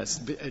 Yes.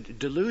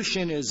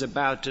 Dilution is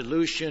about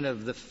dilution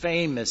of the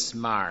famous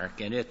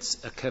mark and its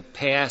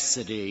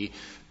capacity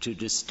to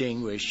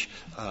distinguish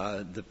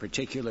the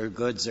particular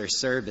goods or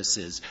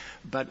services.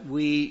 But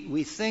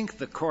we think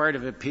the Court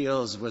of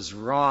Appeals was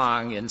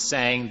wrong in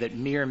saying that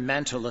mere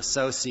mental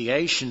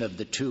association of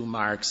the two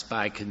marks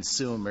by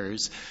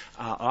consumers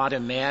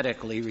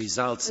automatically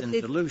results in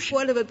dilution. The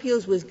Court of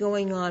Appeals was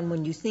going on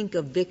when you think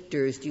of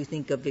Victor's, do you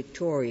think of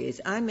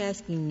Victoria's? I'm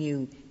asking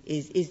you,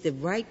 is the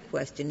right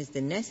question, is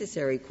the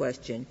necessary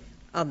question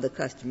of the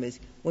customers,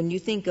 when you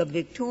think of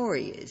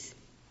Victoria's,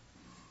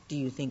 do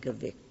you think of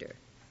Victor?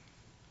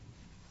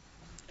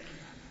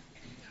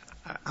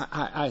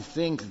 I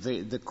think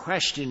the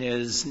question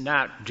is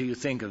not do you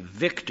think of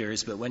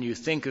Victor's, but when you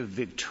think of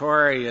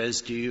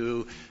Victoria's, do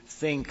you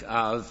think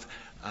of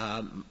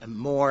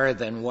more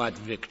than what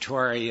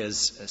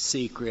Victoria's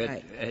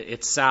Secret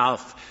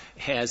itself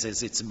has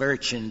as its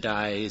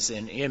merchandise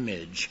and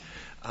image?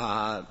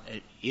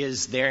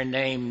 Is their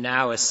name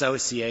now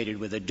associated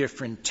with a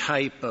different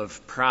type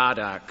of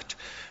product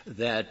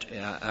that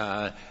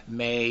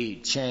may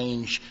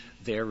change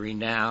their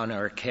renown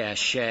or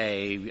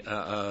cachet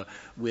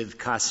with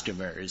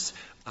customers?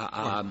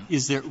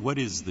 What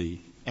is the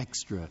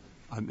extra?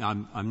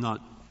 I'm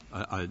not.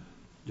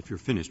 If you're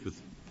finished with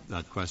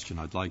that question,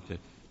 I'd like to.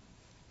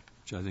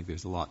 Which I think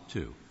there's a lot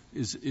too.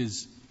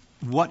 Is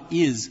what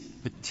is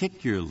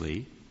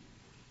particularly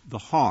the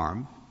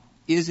harm?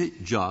 Is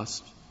it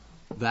just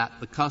that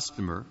the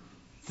customer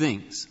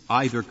thinks,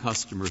 either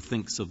customer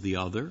thinks of the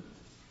other,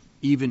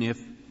 even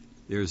if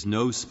there's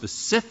no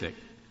specific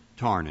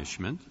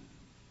tarnishment,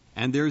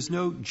 and there's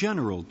no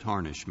general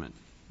tarnishment?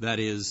 That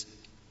is,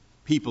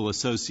 people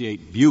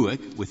associate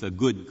Buick with a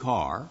good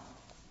car,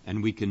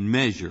 and we can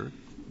measure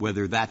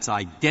whether that's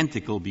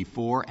identical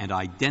before and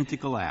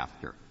identical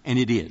after, and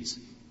it is.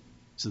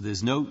 So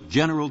there's no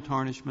general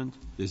tarnishment,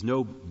 there's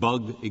no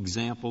bug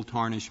example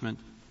tarnishment,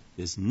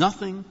 there's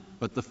nothing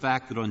but the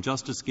fact that on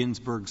Justice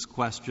Ginsburg's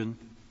question,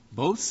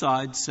 both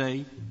sides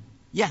say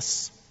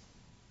yes.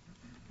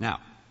 Now,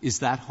 is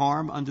that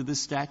harm under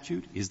this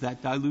statute? Is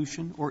that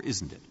dilution, or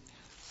isn't it?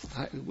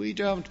 We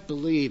don't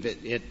believe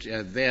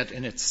that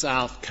in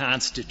itself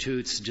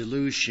constitutes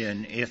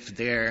dilution if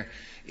there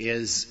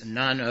is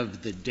none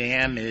of the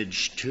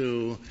damage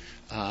to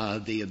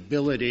the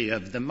ability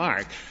of the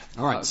mark.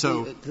 All right.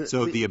 So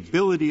the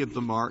ability of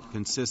the mark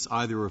consists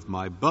either of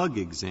my bug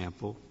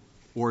example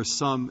or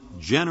some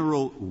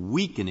general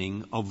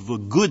weakening of the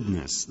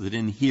goodness that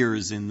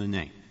inheres in the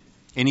name.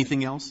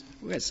 Anything else?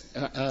 Yes.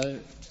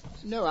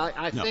 No,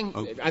 I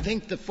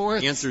think the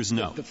Fourth. The answer is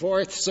no. The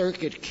Fourth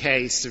Circuit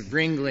case of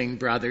Ringling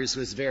Brothers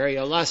was very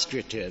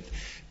illustrative.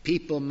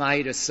 People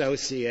might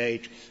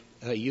associate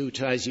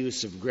Utah's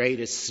use of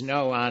greatest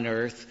snow on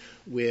earth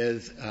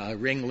with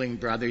Ringling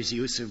Brothers'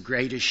 use of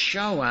greatest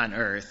show on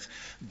earth.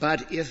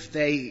 But if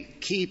they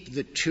keep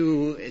the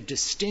two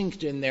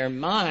distinct in their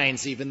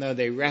minds, even though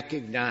they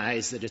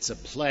recognize that it's a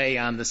play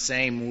on the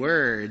same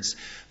words,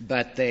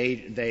 but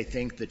they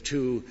think the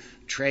two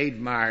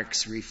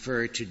trademarks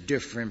refer to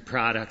different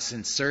products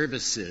and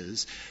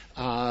services,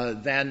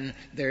 then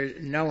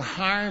no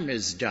harm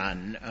is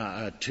done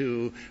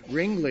to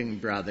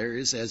Ringling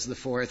Brothers, as the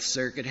Fourth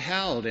Circuit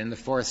held. And the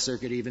Fourth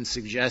Circuit even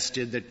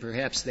suggested that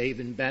perhaps they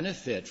even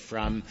benefit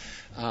from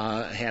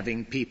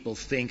having people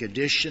think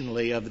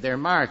additionally of their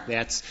mark.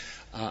 That's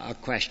a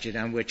question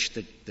on which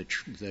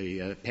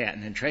the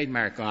Patent and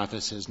Trademark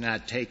Office has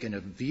not taken a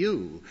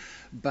view.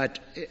 But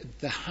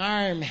the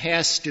harm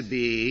has to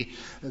be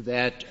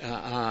that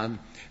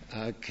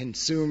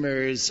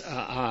consumers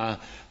are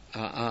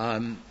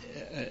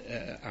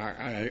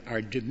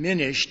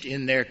diminished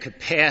in their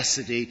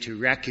capacity to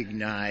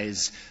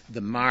recognize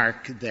the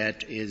mark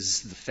that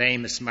is the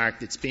famous mark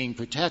that's being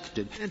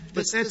protected.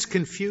 But that's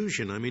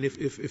confusion. I mean,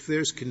 if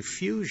there's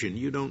confusion,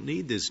 you don't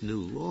need this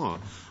new law.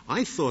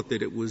 I thought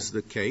that it was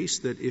the case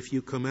that if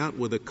you come out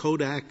with a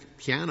Kodak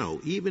piano,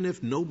 even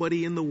if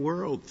nobody in the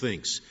world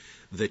thinks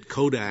that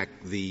Kodak,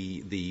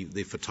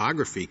 the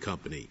photography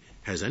company,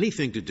 has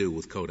anything to do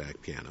with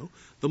Kodak piano,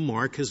 the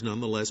mark has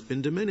nonetheless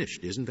been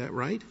diminished. Isn't that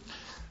right?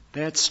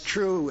 That's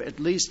true,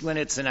 at least when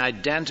it's an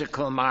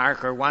identical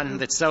mark or one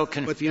that's so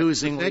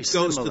confusingly But that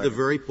goes similar. to the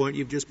very point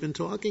you've just been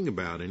talking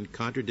about and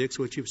contradicts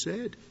what you've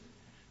said.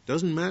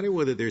 Doesn't matter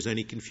whether there's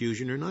any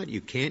confusion or not.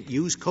 You can't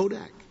use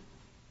Kodak.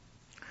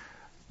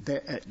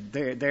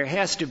 There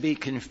has to be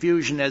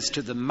confusion as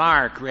to the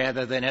mark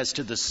rather than as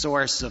to the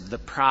source of the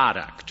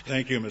product.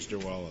 Thank you,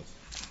 Mr. Wallace.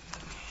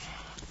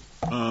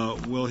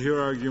 We'll hear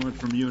argument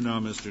from you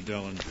now, Mr.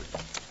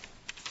 Dellinger.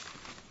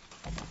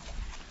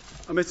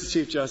 Mr.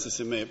 Chief Justice,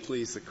 and may it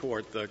please the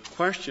Court, the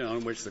question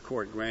on which the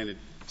Court granted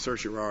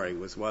certiorari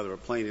was whether a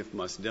plaintiff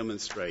must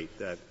demonstrate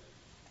that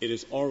it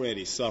has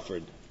already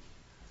suffered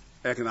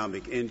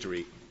economic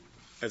injury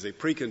as a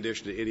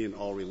precondition to any and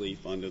all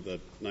relief under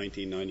the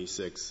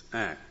 1996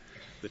 Act.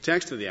 The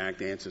text of the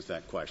Act answers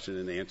that question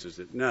and answers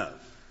it no.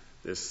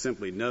 There's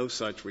simply no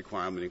such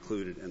requirement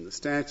included in the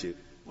statute.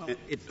 Well,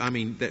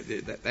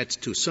 that's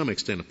to some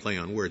extent a play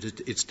on words.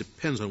 It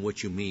depends on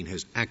what you mean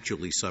has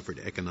actually suffered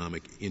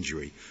economic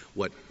injury.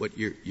 What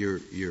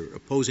your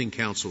opposing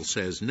counsel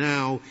says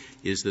now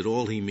is that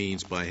all he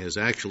means by has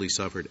actually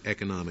suffered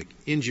economic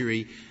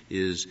injury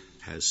is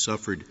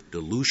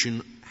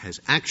has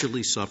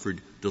actually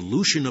suffered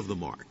dilution of the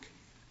mark,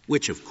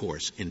 which, of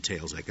course,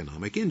 entails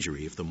economic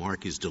injury. If the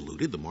mark is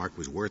diluted, the mark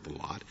was worth a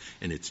lot,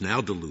 and it's now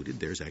diluted,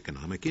 there's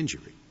economic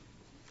injury.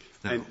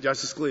 Now, and,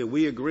 Justice Scalia,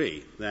 we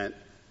agree that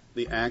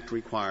the Act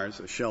requires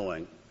a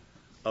showing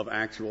of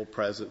actual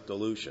present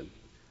dilution,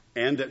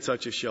 and that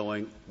such a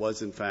showing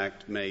was, in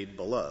fact, made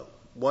below.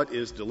 What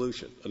is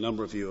dilution? A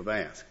number of you have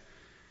asked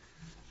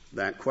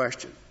that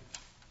question.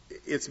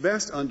 It's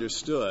best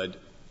understood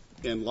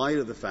in light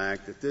of the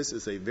fact that this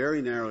is a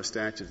very narrow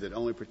statute that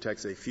only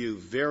protects a few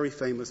very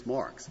famous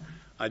marks.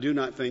 I do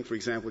not think, for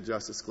example,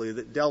 Justice Scalia,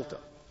 that Delta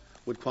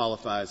would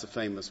qualify as a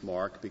famous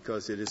mark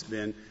because it has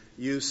been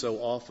used so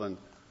often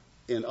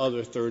in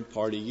other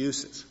third-party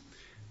uses.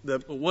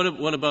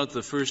 What about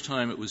the first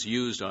time it was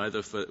used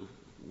either for,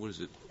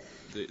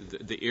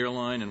 the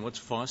airline and what's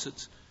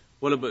faucets?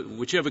 What about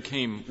whichever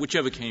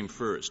came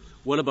first?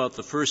 What about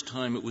the first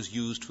time it was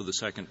used for the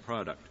second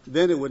product?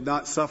 Then it would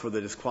not suffer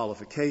the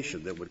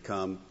disqualification that would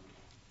come,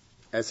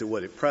 as it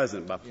would at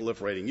present, by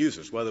proliferating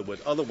users. Whether it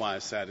would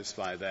otherwise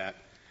satisfy that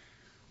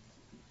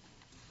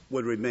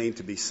would remain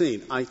to be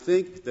seen. I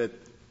think that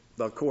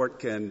the Court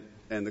can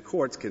and the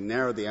courts can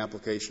narrow the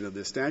application of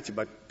this statute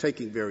by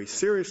taking very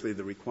seriously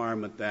the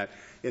requirement that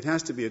it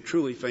has to be a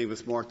truly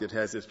famous mark that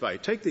has this value.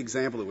 Take the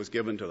example that was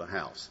given to the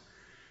House.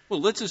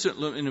 Well, let's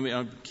assume,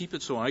 I'll keep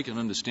it so I can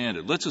understand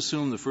it. Let's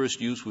assume the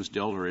first use was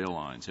Delta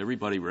Airlines.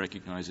 Everybody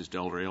recognizes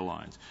Delta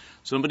Airlines.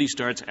 Somebody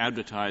starts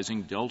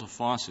advertising Delta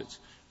faucets.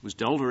 Was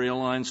Delta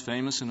Airlines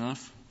famous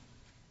enough?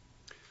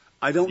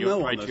 I don't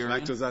know on those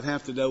factors. I'd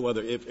have to know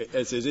whether,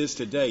 as it is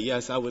today,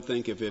 yes, I would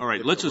think if it. All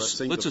right, let's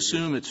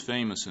assume it's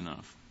famous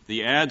enough.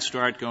 The ads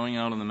start going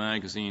out in the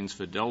magazines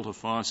for Delta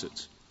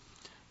faucets.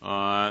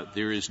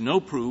 There is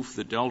no proof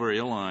that Delta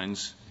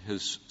Airlines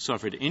has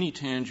suffered any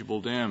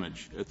tangible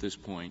damage at this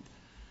point.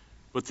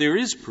 But there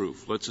is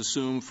proof, let's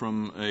assume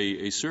from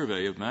a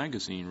survey of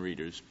magazine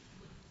readers,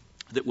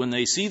 that when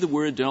they see the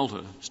word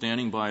Delta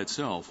standing by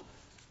itself,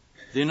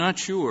 they're not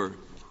sure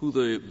who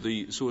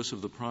the source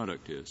of the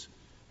product is.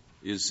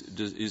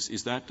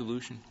 Is that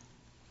dilution?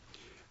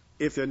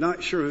 If they're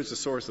not sure who's the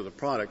source of the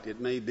product, it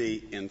may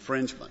be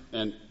infringement.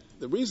 And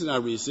the reason I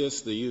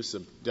resist the use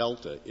of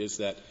Delta is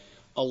that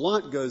a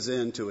lot goes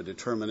into a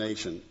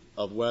determination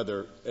of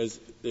whether, as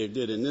they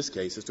did in this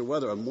case, as to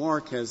whether a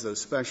mark has those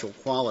special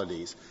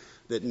qualities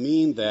that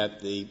mean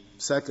that the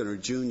second or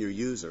junior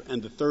user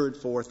and the third,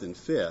 fourth, and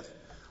fifth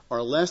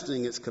are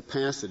lessening its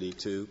capacity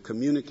to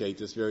communicate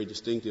this very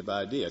distinctive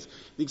ideas.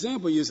 The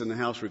example used in the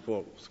House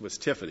report was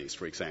Tiffany's,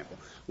 for example.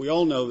 We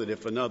all know that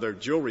if another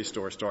jewelry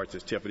store starts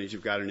as Tiffany's,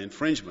 you've got an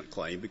infringement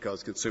claim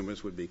because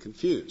consumers would be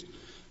confused.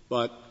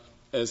 But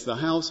as the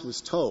House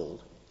was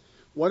told,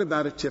 what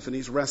about a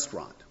Tiffany's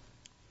restaurant?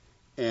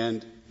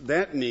 And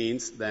that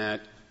means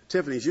that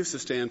Tiffany's used to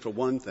stand for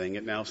one thing,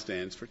 it now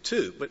stands for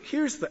two. But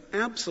here's the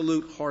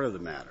absolute heart of the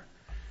matter,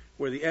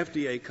 where the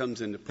FDA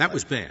comes into play. That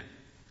was bad.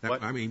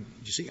 I mean,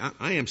 you see,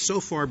 I am so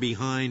far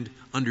behind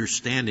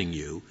understanding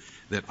you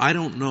that I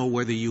don't know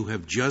whether you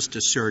have just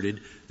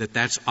asserted that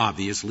that's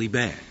obviously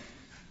bad.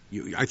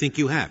 I think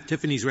you have.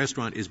 Tiffany's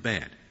restaurant is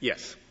bad.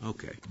 Yes.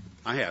 Okay.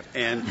 I have.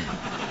 And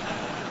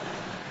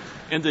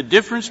the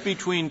difference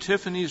between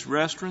Tiffany's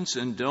restaurants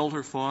and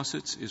Delta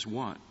faucets is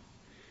what?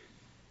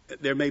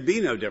 There may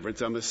be no difference.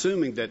 I'm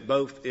assuming that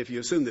if you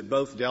assume that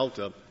both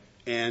Delta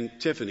and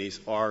Tiffany's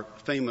are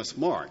famous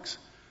marks.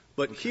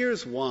 But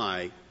here's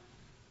why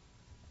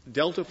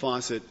Delta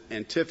faucet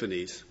and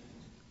Tiffany's,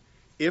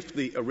 if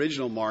the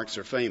original marks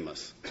are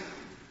famous,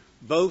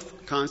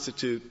 both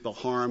constitute the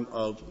harm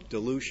of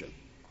dilution.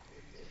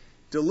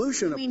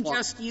 Dilution. You mean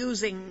just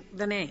using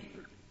the name?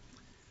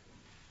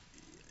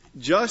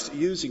 Just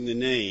using the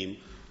name.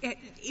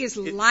 Is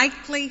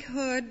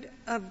likelihood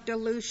of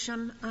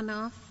dilution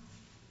enough?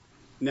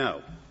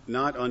 No,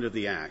 not under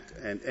the Act,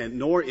 and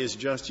nor is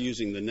just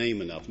using the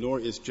name enough, nor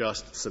is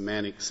just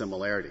semantic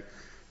similarity.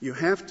 you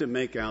have to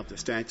make out the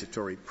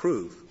statutory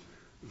proof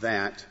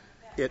that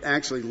it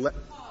actually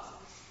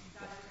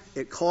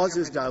it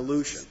causes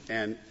dilution,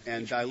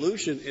 and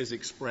dilution is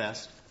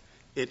expressed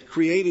it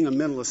creating a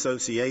mental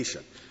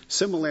association.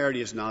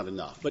 Similarity is not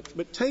enough.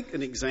 But take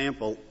an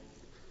example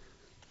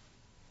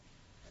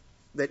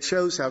that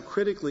shows how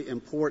critically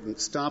important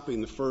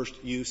stopping the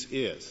first use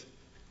is.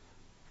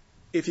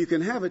 If you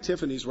can have a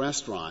Tiffany's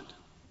restaurant,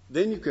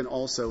 then you can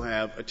also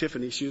have a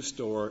Tiffany shoe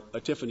store, a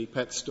Tiffany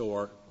pet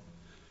store.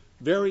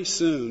 Very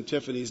soon,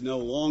 Tiffany's no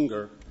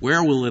longer.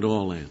 Where will it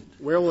all end?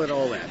 Where will it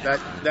all end?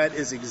 That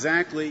is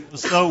exactly.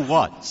 So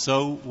what?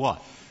 So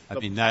what? I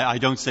mean, I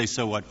don't say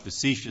so what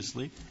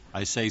facetiously.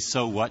 I say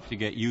so what to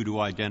get you to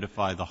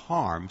identify the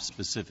harm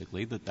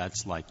specifically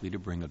that's likely to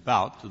bring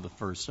about to the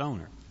first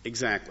owner.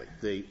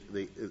 Exactly.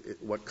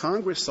 What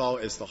Congress saw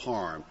as the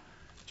harm,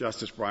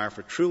 Justice Breyer,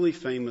 for truly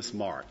famous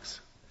marks,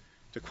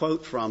 to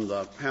quote from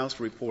the House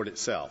report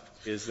itself,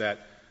 is that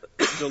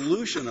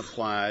dilution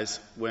applies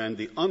when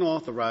the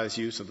unauthorized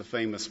use of the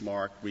famous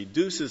mark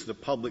reduces the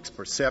public's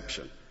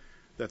perception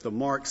that the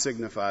mark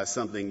signifies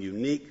something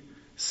unique,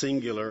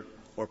 singular,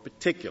 or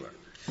particular,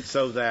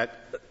 so that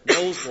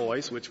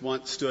Rolls-Royce, which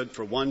once stood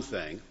for one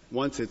thing,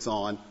 once it's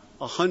on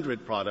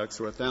 100 products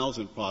or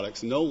 1,000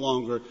 products, no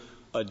longer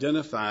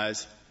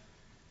identifies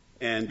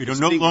and it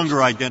no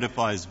longer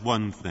identifies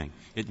one thing.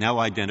 It now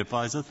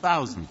identifies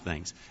 1,000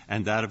 things.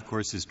 And that, of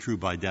course, is true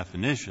by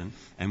definition.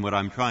 And what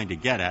I'm trying to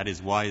get at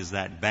is, why is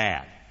that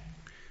bad?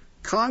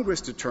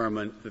 Congress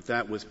determined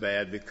that was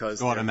bad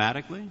because...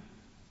 Automatically?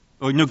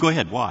 Oh, no, go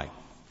ahead. Why?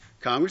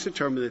 Congress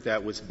determined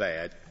that was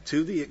bad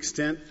to the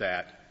extent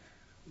that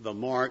the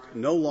mark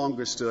no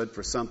longer stood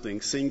for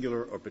something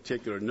singular or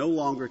particular, no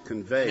longer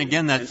conveyed. And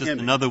again, that's just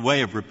another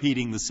way of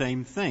repeating the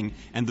same thing.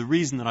 And the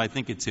reason that I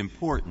think it's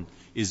important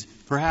is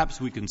perhaps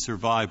we can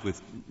survive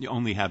with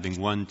only having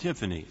one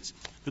Tiffany's.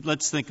 But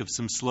let's think of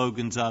some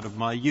slogans out of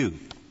my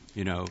youth.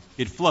 You know,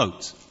 it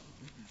floats.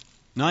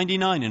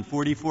 99 and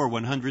 44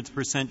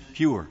 100%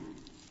 pure.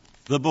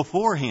 The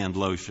beforehand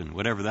lotion,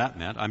 whatever that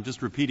meant. I'm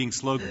just repeating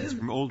slogans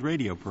from old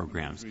radio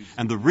programs.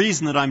 And the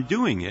reason that I'm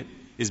doing it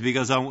is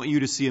because I want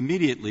you to see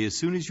immediately, as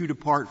soon as you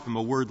depart from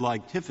a word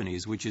like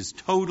Tiffany's, which is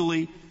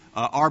totally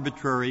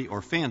arbitrary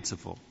or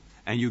fanciful,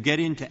 and you get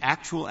into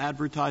actual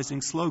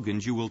advertising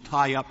slogans, you will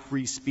tie up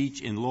free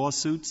speech in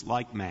lawsuits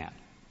like mad.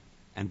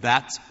 And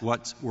that's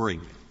what's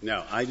worrying me.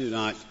 No, I do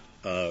not.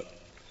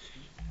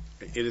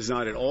 It is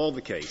not at all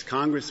the case.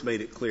 Congress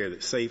made it clear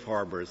that safe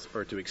harbors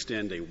are to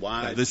extend a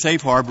wide... The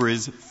safe harbor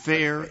is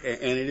fair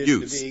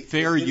use.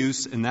 Fair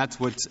use, and that's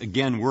what's,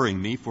 again,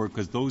 worrying me,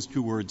 because those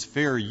two words,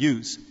 fair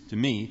use, to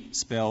me,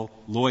 spell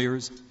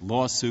lawyers,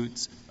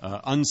 lawsuits,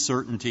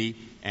 uncertainty,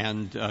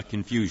 and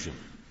confusion.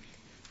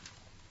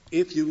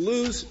 If you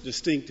lose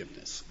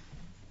distinctiveness,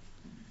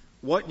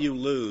 what you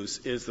lose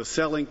is the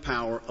selling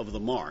power of the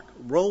mark.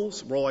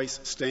 Rolls-Royce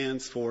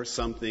stands for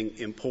something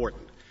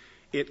important.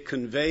 It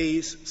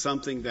conveys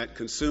something that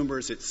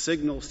it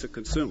signals to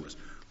consumers.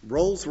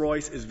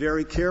 Rolls-Royce is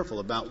very careful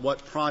about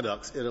what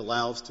products it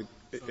allows to...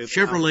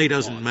 Chevrolet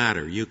doesn't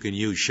matter. You can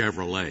use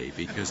Chevrolet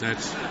because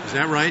is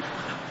that right?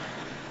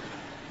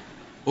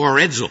 Or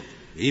Edsel,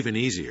 even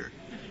easier.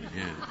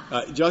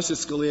 Yeah.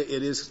 Justice Scalia,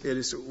 it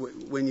is,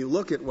 when you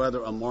look at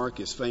whether a mark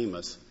is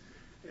famous,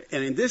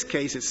 and in this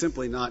case it's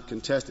simply not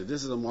contested.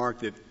 This is a mark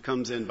that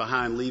comes in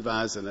behind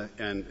Levi's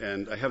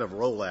and ahead of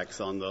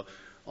Rolex on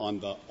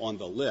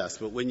the list.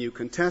 But when you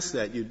contest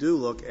that, you do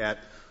look at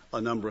a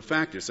number of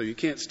factors. So you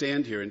can't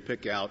stand here and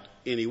pick out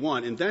any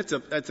one. And that's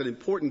an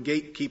important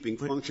gatekeeping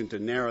function to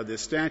narrow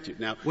this statute.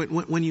 Now,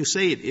 when you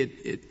say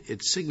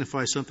it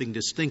signifies something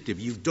distinctive,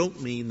 you don't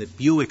mean that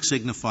Buick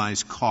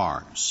signifies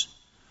cars.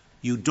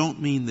 You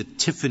don't mean that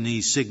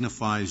Tiffany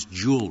signifies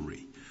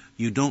jewelry.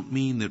 You don't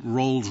mean that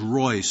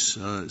Rolls-Royce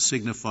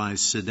signifies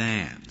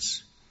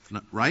sedans.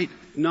 Right?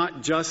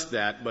 Not just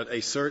that, but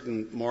a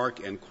certain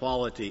mark and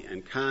quality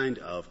and kind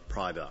of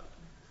product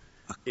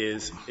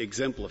is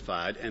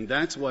exemplified, and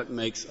that's what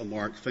makes a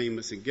mark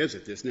famous and gives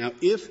it this. Now,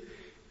 if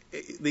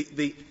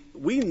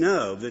we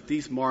know that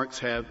these marks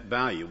have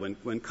value.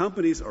 When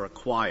companies are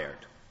acquired,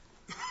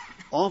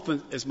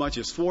 often as much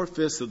as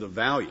 4/5 of the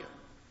value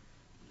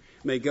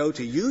may go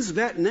to use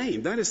that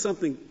name. That is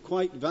something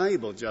quite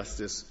valuable,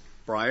 Justice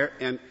Breyer,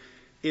 and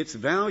its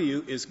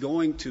value is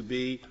going to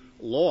be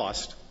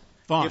lost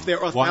Fine. If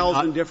there are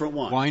 1,000 different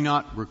ones. Why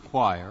not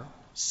require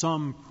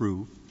some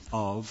proof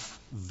of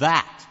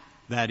that?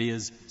 That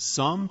is,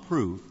 some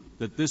proof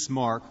that this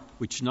mark,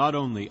 which not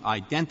only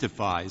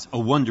identifies a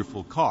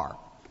wonderful car,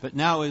 but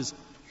now has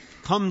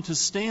come to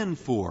stand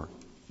for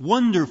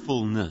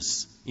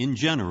wonderfulness in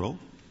general,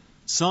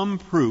 some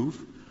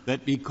proof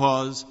that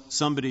because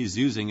somebody's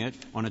using it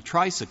on a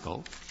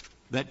tricycle,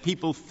 that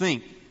people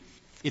think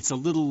it's a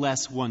little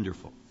less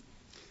wonderful.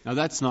 Now,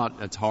 that's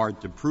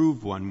hard to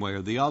prove one way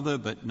or the other,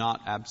 but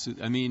not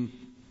absolute. I mean,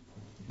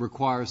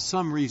 requires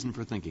some reason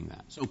for thinking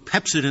that. So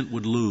Pepsodent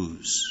would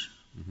lose,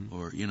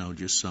 or,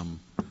 just some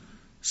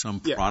some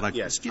product.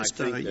 Yes, it's just,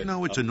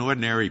 it's an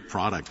ordinary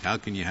product. How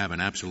can you have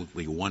an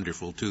absolutely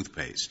wonderful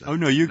toothpaste? Oh,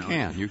 no, you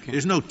can. You can.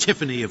 There's no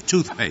Tiffany of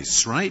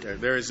toothpastes, right?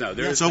 There is no.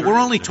 We're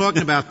only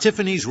talking about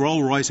Tiffany's,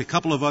 Rolls-Royce, a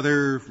couple of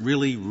other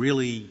really,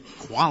 really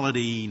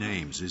quality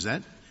names. Is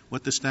that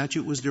what the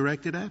statute was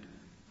directed at?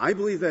 I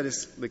believe that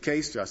is the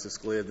case, Justice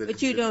Scalia.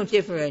 But you don't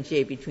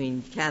differentiate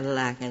between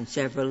Cadillac and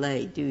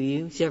Chevrolet, do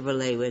you?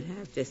 Chevrolet would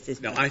have just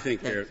as No, I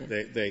think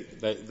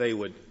they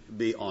would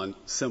be on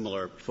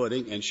similar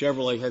footing, and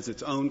Chevrolet has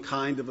its own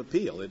kind of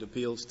appeal. It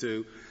appeals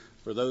to,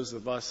 for those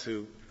of us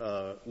who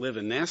live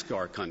in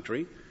NASCAR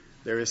country,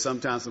 there is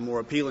sometimes a more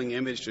appealing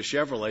image to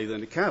Chevrolet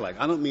than to Cadillac.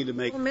 I don't mean to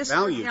make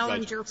value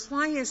judgments.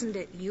 Why isn't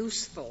it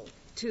useful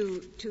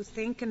to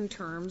think in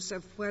terms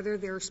of whether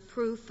there's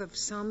proof of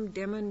some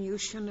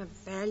diminution of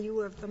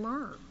value of the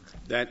mark?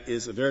 That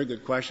is a very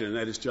good question, and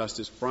that is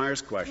Justice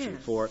Breyer's question.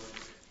 Yes. For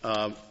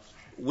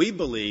we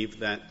believe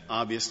that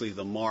obviously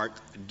the mark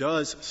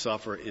does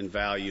suffer in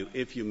value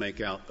if you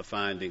make out the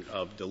finding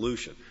of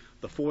dilution.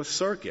 The Fourth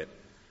Circuit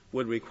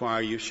would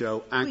require you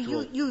show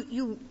actual.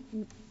 You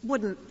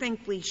wouldn't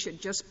think we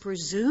should just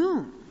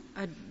presume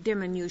a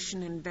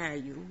diminution in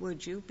value,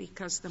 would you,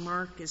 because the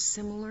mark is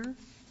similar?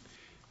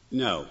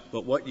 No,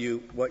 but what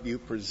you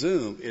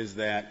presume is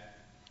that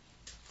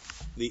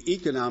the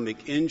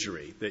economic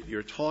injury that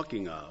you're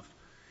talking of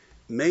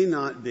may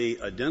not be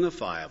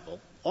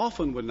identifiable,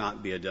 often would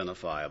not be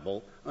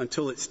identifiable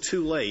until it's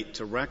too late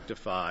to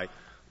rectify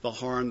the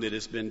harm that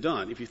has been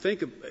done. If you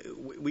think of,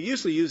 we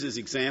usually use as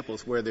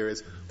examples where there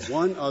is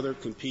one other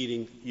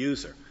competing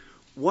user.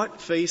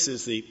 What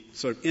faces the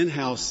sort of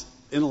in-house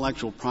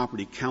intellectual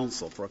property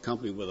counsel for a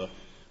company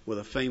with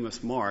a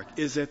famous mark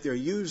is that there are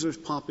users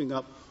popping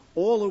up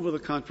all over the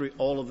country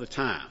all of the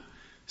time,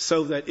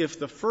 so that if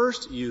the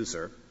first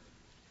user,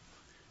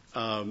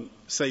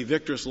 say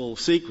Victor's Little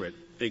Secret,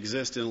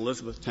 exists in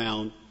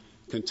Elizabethtown,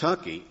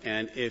 Kentucky,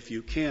 and if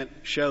you can't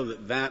show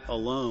that that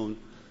alone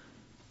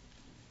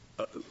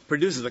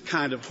produces the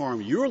kind of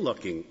harm you're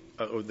looking,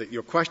 or that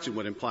your question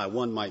would imply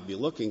one might be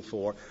looking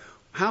for,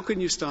 how can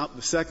you stop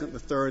the second, the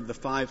third, the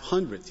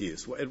 500th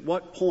use? At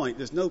what point?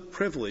 There's no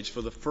privilege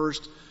for the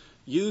first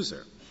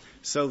user.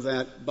 So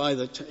that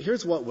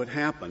here's what would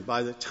happen.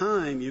 By the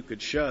time you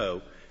could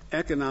show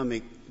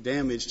economic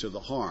damage to the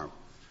harm,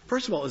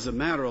 first of all, as a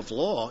matter of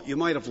law, you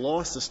might have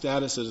lost the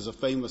status as a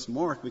famous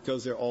mark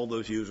because there are all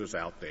those users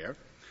out there.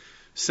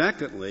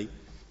 Secondly,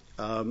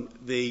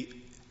 it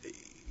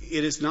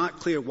is not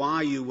clear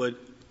why you would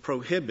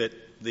prohibit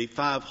the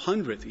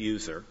 500th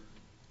user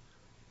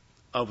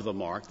of the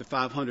mark, the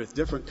 500th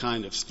different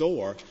kind of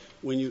store,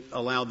 when you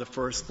allow the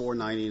first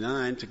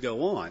 499 to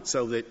go on.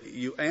 So that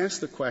you ask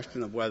the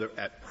question of whether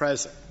at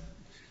present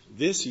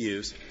this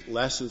use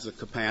lessens the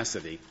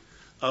capacity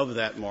of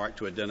that mark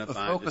to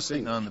identify and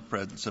distinguish. Focusing on the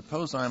present,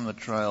 suppose I'm the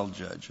trial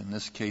judge and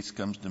this case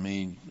comes to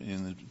me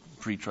in the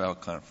pretrial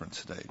conference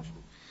stage.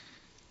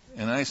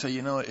 And I say,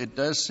 it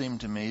does seem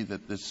to me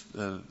that this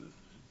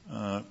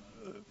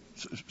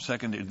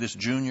this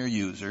junior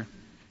user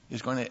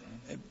is going to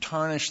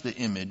tarnish the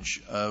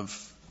image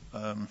of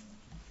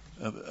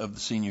the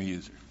senior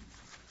user.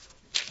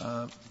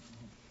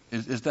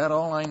 Is that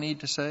all I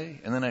need to say?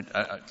 And then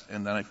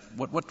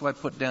what do I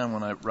put down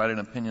when I write an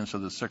opinion so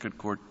the circuit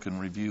court can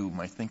review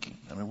my thinking?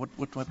 I mean,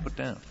 what do I put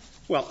down?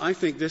 Well, I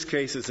think this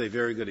case is a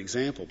very good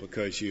example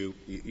because you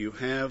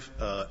have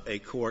a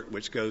court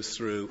which goes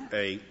through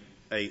a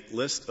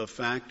list of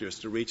factors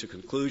to reach a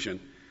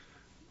conclusion.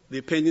 The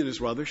opinion is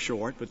rather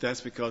short, but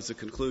that's because the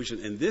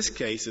conclusion in this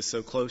case is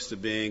so close to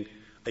being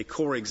a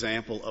core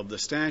example of the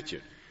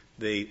statute.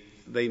 They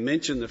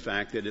mention the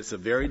fact that it's a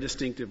very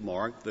distinctive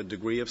mark, the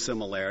degree of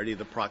similarity,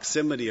 the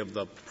proximity of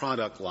the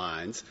product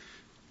lines,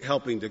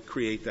 helping to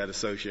create that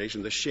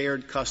association. The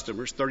shared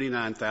customers,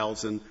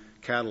 39,000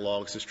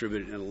 catalogs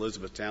distributed in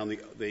Elizabethtown.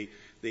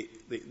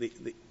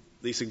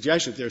 The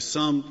suggestion that there's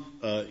some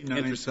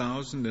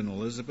 39,000 in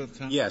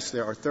Elizabethtown? Yes,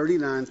 there are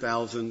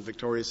 39,000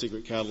 Victoria's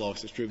Secret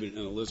catalogs distributed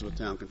in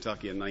Elizabethtown,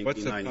 Kentucky in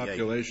 1998. What's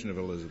the population of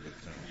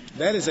Elizabethtown?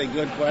 That is a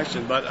good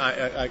question,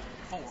 but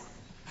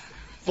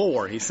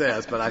Four, he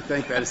says, but I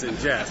think that is in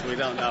jest. We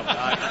don't know.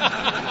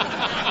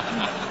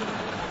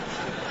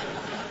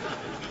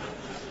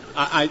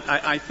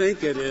 I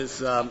think it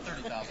is.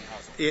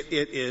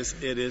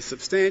 It is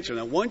substantial.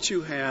 Now, once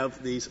you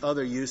have these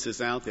other uses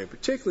out there,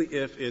 particularly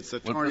if it's a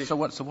tarnish. So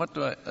what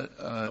do I?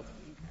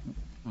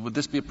 Would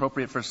this be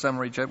appropriate for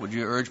summary judgment? Would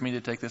you urge me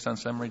to take this on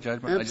summary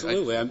judgment?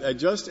 Absolutely.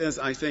 Just as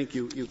I think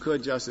you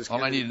could, Justice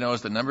Kennedy. All I need to know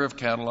is the number of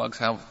catalogs,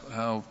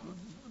 how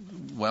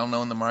well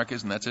known the mark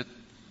is, and that's it.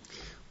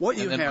 What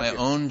you and then have my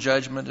own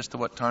judgment as to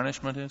what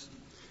tarnishment is?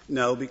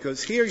 No,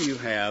 because here you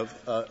have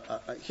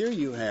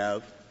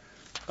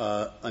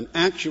an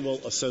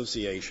actual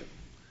association.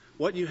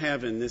 What you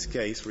have in this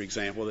case, for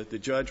example, that the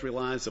judge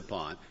relies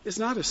upon is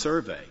not a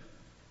survey.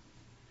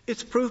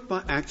 It's proof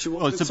by actual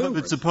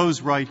consumers. But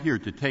suppose right here,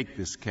 to take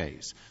this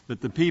case,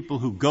 that the people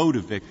who go to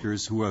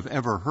Victor's who have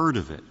ever heard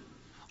of it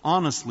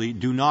honestly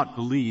do not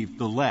believe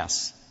the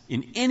less,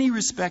 in any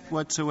respect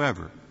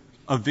whatsoever,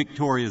 of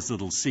Victoria's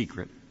Little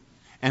Secret,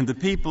 And the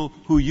people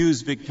who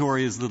use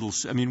Victoria's Little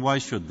 — I mean, why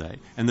should they?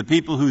 And the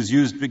people who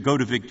go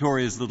to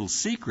Victoria's Little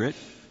Secret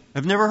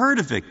have never heard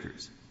of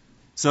Victor's.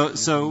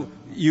 So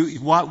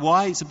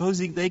why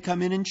supposing they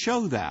come in and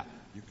show that?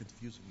 You're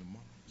confusing the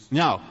marks.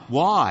 Now,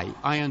 why?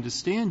 I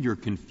understand you're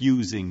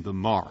confusing the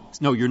marks.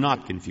 No, you're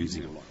not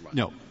confusing them.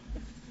 No.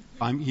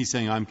 He's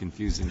saying I'm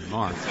confusing the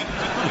marks.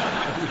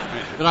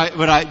 Did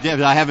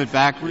I have it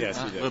backwards?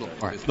 Yes, you did.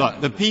 Right.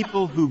 Look,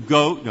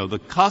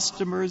 the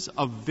customers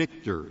of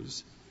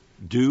Victor's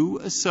do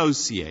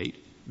associate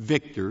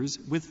Victor's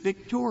with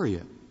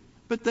Victoria,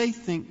 but they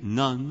think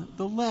none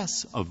the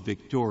less of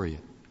Victoria.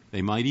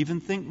 They might even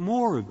think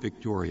more of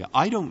Victoria.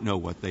 I don't know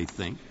what they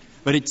think,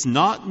 but it's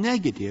not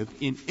negative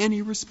in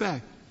any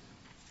respect.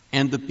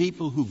 And the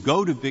people who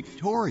go to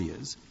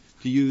Victoria's,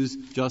 to use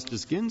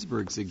Justice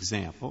Ginsburg's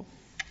example,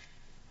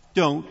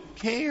 don't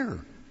care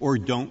or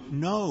don't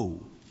know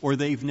or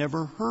they've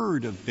never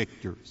heard of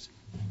Victor's.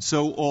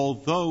 So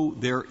although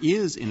there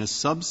is in a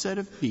subset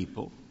of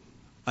people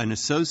an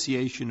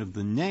association of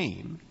the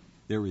name,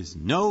 there is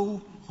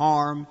no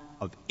harm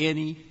of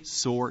any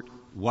sort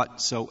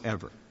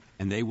whatsoever.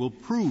 And they will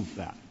prove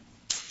that.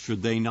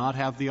 Should they not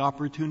have the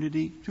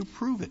opportunity to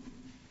prove it?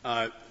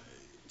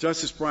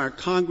 Justice Breyer,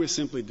 Congress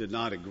simply did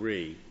not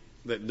agree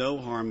that no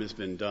harm has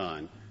been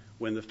done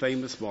when the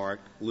famous mark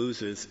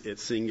loses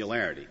its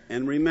singularity.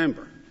 And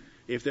remember,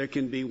 if there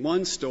can be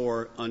one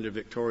store under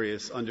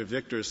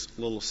Victor's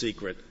Little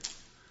Secret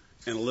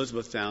in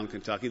Elizabethtown,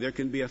 Kentucky, there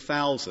can be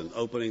 1,000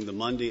 opening the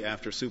Monday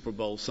after Super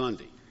Bowl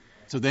Sunday.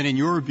 So then, in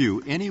your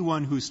view,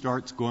 anyone who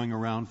starts going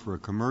around for a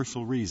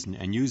commercial reason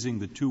and using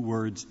the two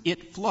words,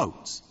 it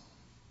floats,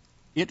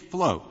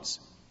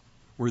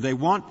 where they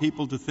want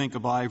people to think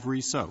of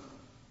Ivory soap,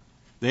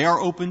 they are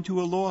open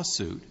to a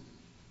lawsuit,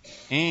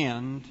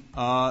 and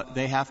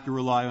they have to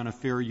rely on a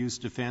fair use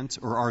defense,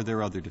 or are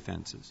there other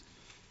defenses?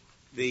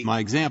 My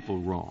example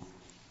wrong.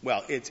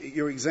 Well,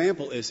 your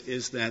example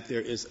is that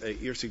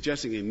you're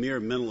suggesting a mere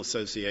mental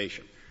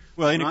association.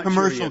 Well, in a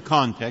commercial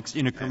context,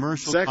 where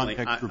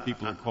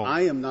people are called.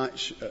 I am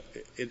not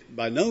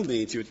by no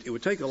means, it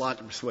would take a lot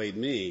to persuade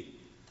me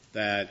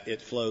that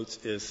it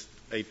floats is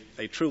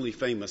a truly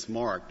famous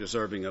mark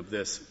deserving of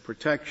this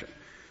protection.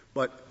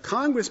 But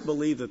Congress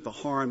believed that the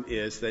harm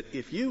is that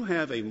if you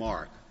have a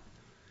mark,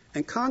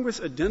 and Congress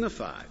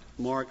identified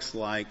marks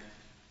like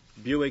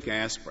Buick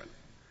Aspirin,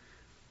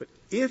 but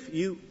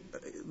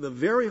the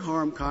very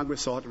harm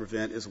Congress sought to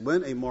prevent is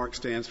when a mark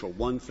stands for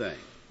one thing,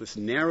 this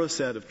narrow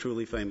set of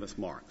truly famous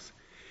marks,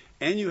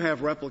 and you have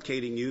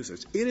replicating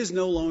users, it is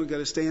no longer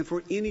going to stand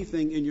for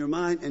anything in your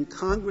mind, and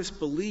Congress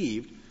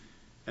believed,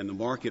 and the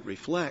market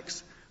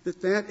reflects,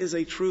 that is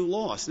a true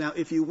loss. Now,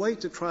 if you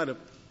wait to try to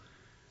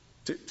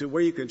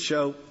where you can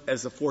show,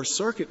 as the Fourth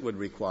Circuit would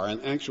require,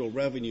 an actual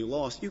revenue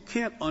loss, you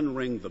can't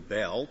unring the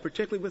bell,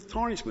 particularly with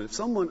tarnishment. If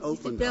someone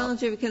opened Mr.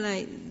 Bellinger, can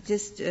I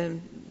just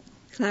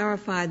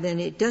clarify then,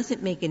 it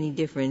doesn't make any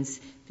difference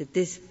that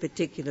this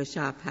particular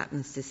shop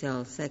happens to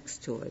sell sex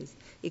toys.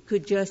 It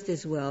could just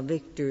as well,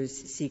 Victor's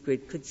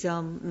Secret, could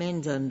sell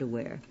men's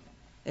underwear,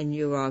 and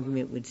your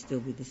argument would still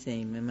be the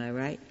same. Am I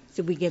right?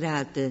 So we get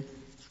out the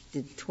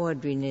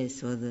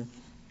tawdriness or the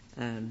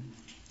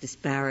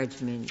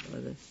disparagement or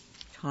the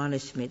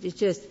tarnishment.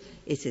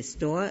 It's a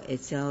store,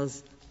 it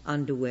sells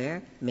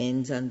underwear,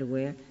 men's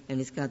underwear, and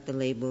it's got the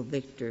label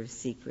Victor's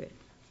Secret.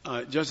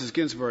 Justice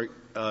Ginsburg,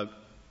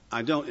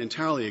 I don't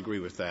entirely agree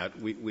with that.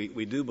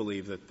 We do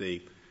believe that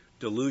the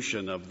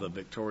dilution of the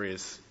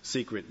Victoria's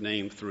Secret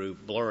name through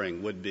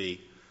blurring would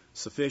be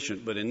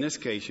sufficient, but in this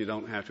case you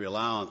don't have to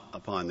rely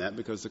upon that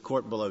because the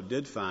court below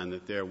did find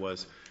that there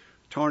was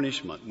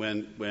tarnishment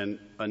when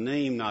a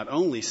name not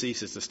only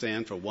ceases to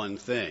stand for one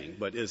thing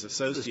but is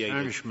associated.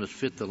 Does tarnishment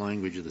fit the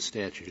language of the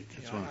statute?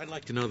 I'd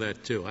like to know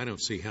that too. I don't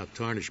see how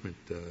tarnishment.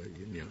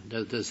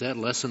 Does that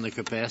lessen the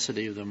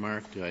capacity of the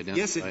mark to identify?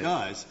 Yes, it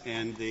does,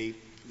 and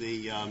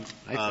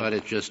I thought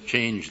it just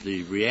changed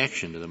the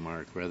reaction to the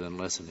mark rather than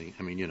lessening.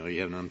 I mean, you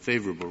have an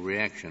unfavorable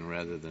reaction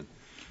rather than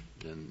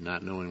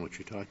not knowing what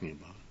you're talking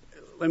about.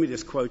 Let me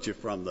just quote you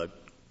from the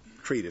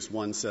treatise,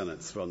 one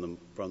sentence from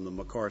the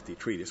McCarthy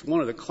treatise.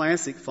 One of the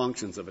classic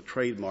functions of a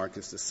trademark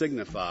is to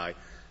signify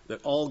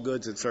that all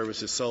goods and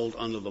services sold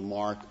under the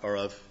mark are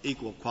of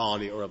equal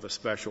quality or of a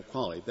special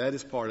quality. That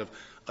is part of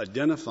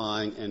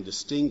identifying and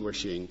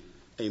distinguishing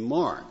a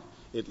mark.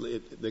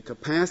 The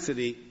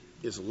capacity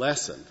is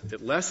lessened.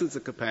 It lessens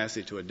the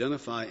capacity to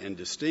identify and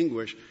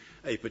distinguish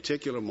a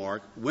particular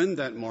mark when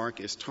that mark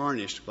is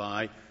tarnished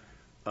by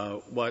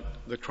what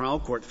the trial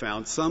court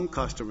found some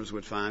customers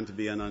would find to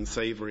be an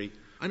unsavory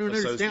I don't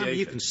understand.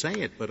 You can say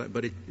it,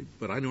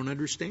 but I don't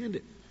understand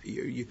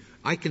it.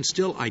 I can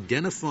still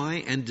identify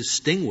and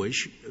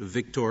distinguish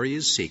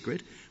Victoria's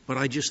Secret, but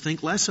I just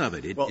think less of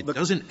it. It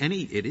isn't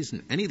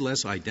any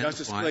less identified.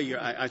 Justice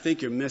Scalia, I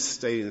think you're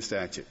misstating the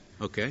statute.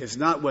 Okay. It's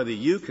not whether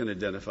you can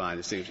identify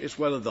and distinguish. It's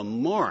whether the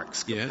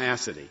mark's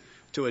capacity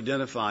to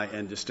identify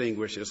and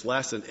distinguish is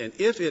lessened. And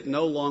if it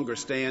no longer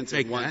stands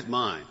in one's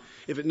mind,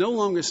 if it no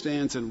longer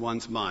stands in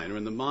one's mind or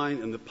in the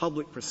mind and the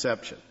public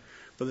perception,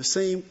 for the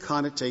same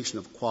connotation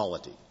of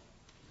quality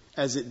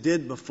as it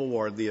did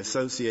before the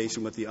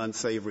association with the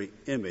unsavory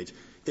image.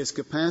 Its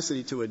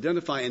capacity to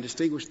identify and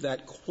distinguish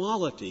that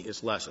quality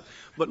is lessened.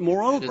 But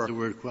moreover... That is the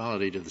word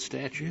quality to the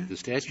statute. The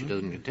statute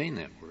doesn't contain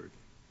that word.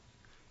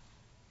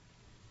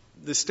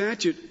 The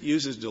statute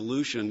uses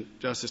dilution,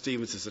 Justice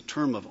Stevens, as a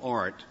term of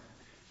art,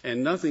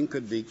 and nothing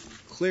could be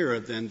clearer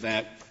than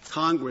that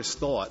Congress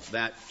thought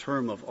that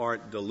term of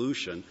art,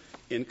 dilution,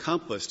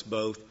 encompassed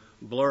both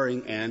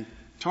blurring and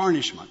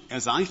tarnishment.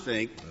 As I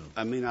think,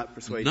 I may not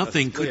persuade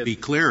nothing could be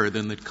clearer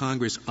than that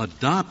Congress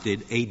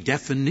adopted a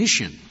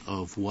definition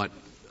of what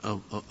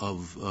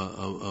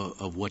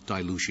what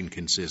dilution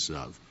consists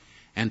of.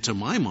 And to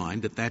my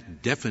mind,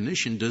 that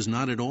definition does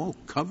not at all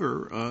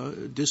cover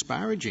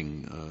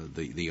disparaging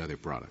the other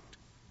product.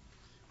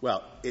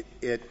 Well,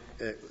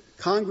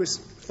 Congress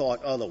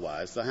thought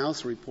otherwise. The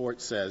House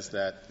report says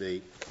that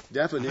the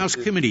definition... The House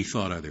committee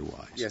thought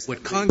otherwise. Yes,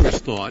 what Congress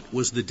thought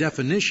was the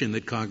definition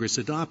that Congress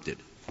adopted.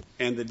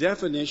 And the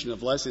definition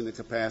of lessening the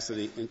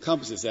capacity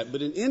encompasses that.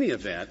 But in any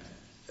event,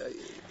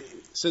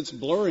 since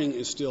blurring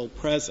is still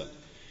present,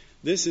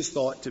 this is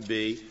thought to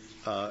be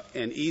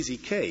an easy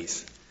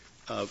case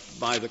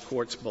by the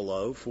courts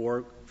below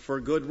for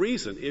good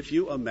reason. If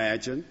you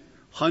imagine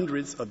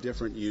hundreds of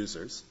different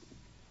users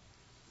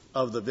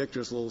of the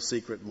Victor's Little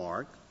Secret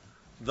mark,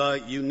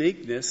 the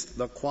uniqueness,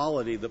 the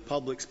quality, the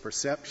public's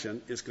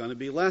perception is going to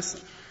be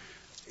lessened.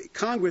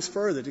 Congress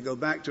further, to go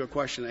back to a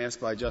question asked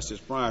by Justice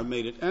Breyer,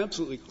 made it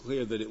absolutely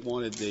clear that it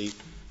wanted the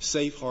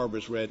safe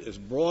harbors read as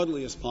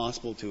broadly as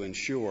possible to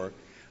ensure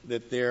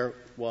that there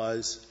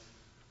was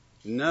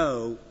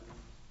no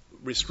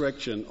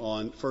restriction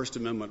on First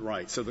Amendment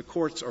rights. So the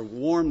courts are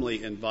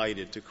warmly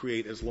invited to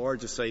create as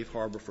large a safe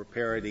harbor for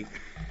parity.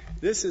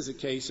 This is a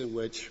case in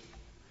which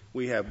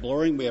we have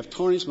blurring, we have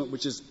tarnishment,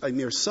 which is a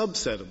mere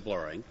subset of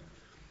blurring,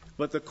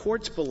 but the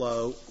courts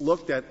below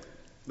looked at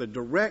the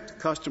direct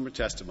customer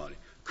testimony.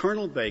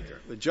 Colonel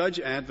Baker,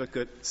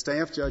 the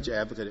staff judge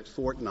advocate at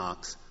Fort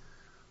Knox,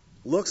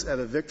 looks at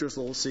a Victor's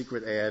Little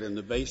Secret ad in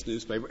the base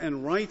newspaper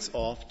and writes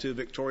off to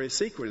Victoria's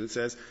Secret and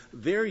says,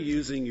 they're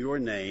using your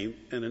name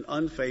in an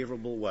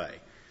unfavorable way.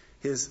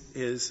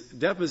 His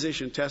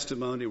deposition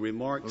testimony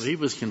remarks... Well, he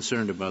was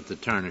concerned about the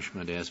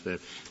tarnishment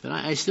aspect. But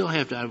I still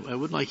have to... I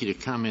would like you to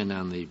comment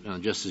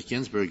on Justice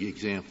Ginsburg's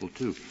example,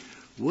 too.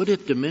 Would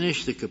it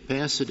diminish the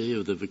capacity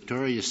of the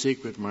Victoria's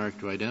Secret mark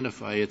to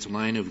identify its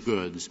line of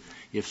goods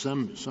if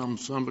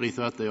somebody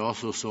thought they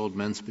also sold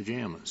men's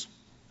pajamas?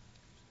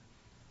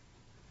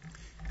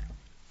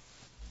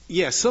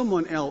 Yes,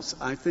 someone else,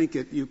 I think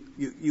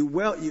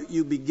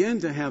you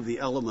begin to have the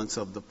elements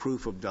of the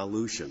proof of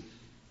dilution.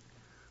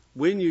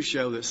 When you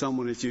show that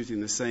someone is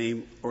using the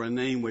same or a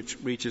name which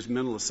reaches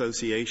mental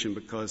association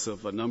because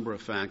of a number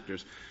of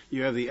factors,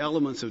 you have the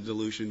elements of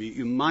dilution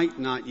you might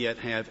not yet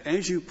have,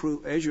 as you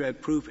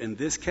had proof in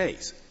this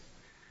case,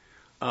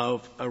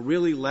 of a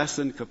really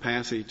lessened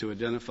capacity to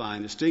identify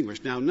and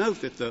distinguish. Now,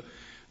 note that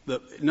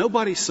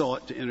nobody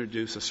sought to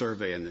introduce a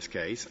survey in this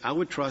case. I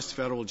would trust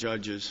federal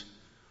judges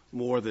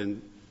more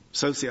than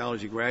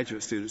sociology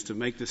graduate students to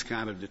make this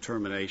kind of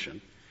determination.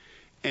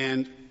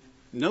 And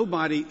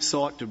nobody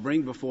sought to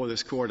bring before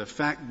this court a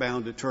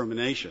fact-bound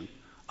determination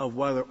of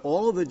whether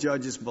all of the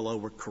judges below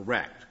were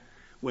correct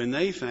when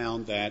they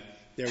found that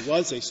there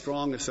was a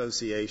strong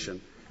association,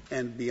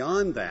 and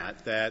beyond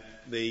that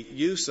the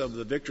use of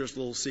the Victor's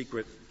Little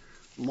Secret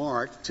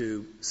mark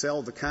to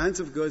sell the kinds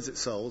of goods it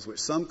sells, which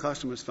some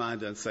customers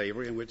find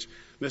unsavory, and which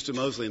Mr.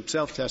 Moseley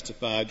himself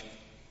testified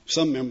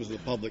some members of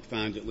the public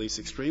find at least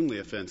extremely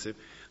offensive,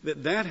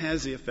 that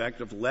has the effect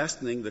of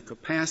lessening the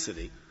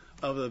capacity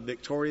of the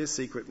Victoria's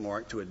Secret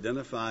mark to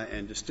identify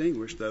and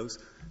distinguish those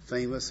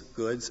famous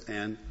goods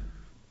and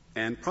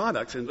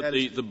products. And but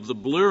the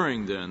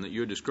blurring, then, that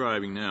you're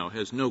describing now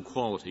has no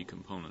quality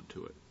component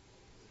to it.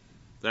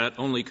 That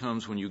only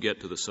comes when you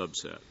get to the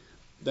subset.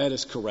 That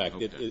is correct.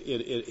 Okay.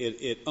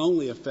 It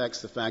only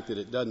affects the fact that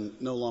it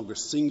no longer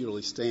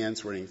singularly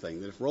stands for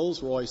anything. That if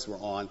Rolls-Royce were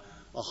on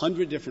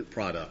 100 different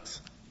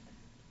products,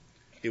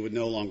 it would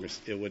no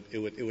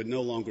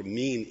longer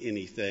mean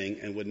anything,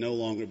 and would no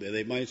longer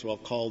they might as well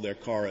call their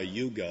car a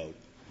Yugo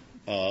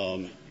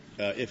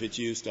if it's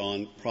used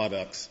on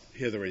products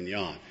hither and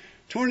yon.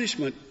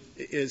 Tarnishment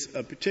is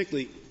a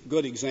particularly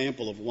good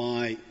example of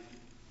why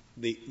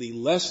the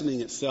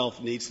lessening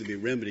itself needs to be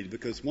remedied,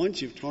 because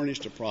once you've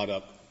tarnished a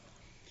product,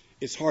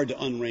 it's hard to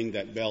unring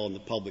that bell in the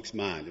public's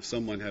mind if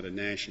someone had a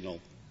national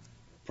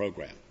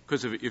program.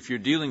 Because if you're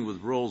dealing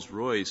with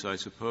Rolls-Royce, I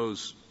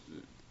suppose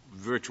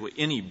virtually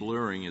any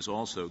blurring is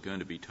also going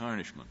to be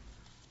tarnishment,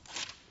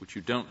 which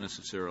you don't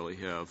necessarily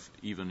have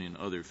even in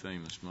other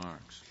famous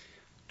marks.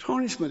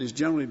 Tarnishment has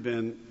generally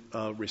been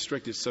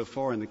restricted so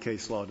far in the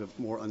case law to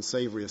more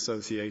unsavory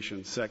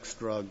associations, sex,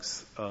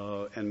 drugs,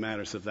 and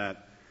matters of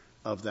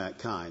that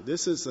kind.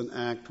 This is an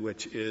act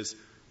which is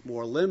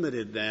more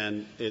limited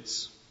than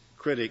its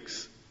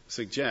critics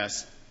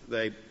suggest.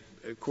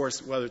 Of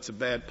course, whether it's a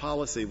bad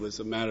policy was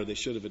a matter they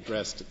should have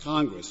addressed to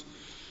Congress.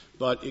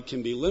 But it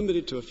can be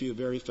limited to a few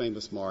very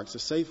famous marks. The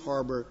safe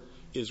harbor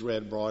is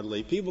read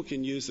broadly. People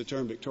can use the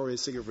term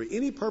Victoria's Secret for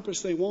any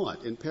purpose they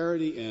want, in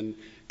parody and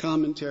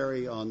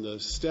commentary on the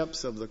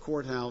steps of the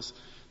courthouse.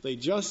 They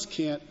just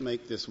can't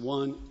make this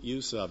one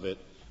use of it.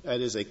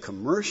 That is a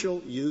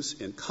commercial use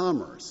in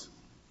commerce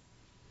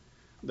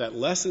that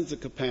lessens the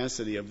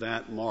capacity of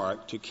that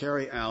mark to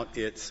carry out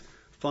its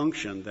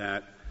function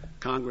that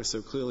Congress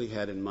so clearly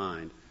had in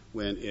mind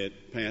when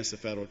it passed the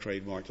Federal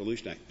Trademark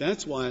Dilution Act.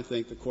 That's why I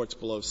think the courts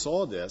below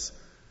saw this,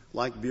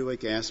 like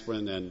Buick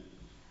Aspirin and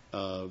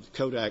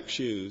Kodak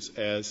shoes,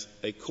 as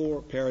a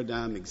core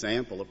paradigm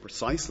example of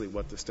precisely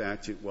what the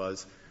statute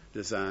was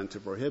designed to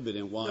prohibit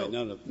and why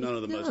none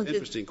of the most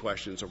interesting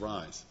questions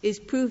arise. Is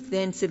proof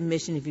then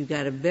submission if you've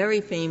got a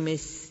very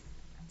famous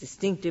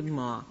distinctive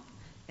mark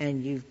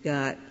and you've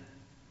got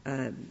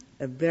a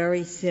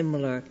very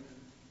similar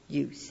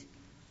use?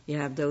 You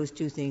have those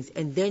two things,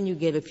 and then you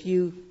get a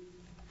few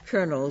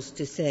kernels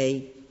to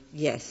say,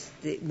 yes,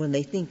 when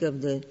they think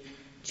of the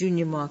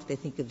junior mark, they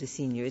think of the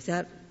senior. Is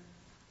that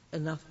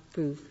enough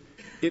proof?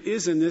 It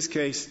is in this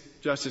case,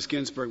 Justice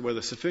Ginsburg, where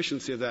the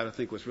sufficiency of that, I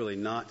think, was really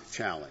not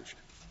challenged.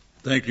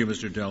 Thank you,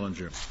 Mr.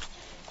 Dellinger.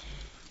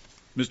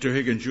 Mr.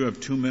 Higgins, you have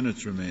 2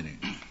 minutes remaining.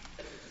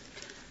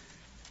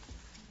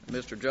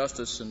 Mr.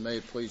 Justice, and may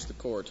it please the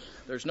Court,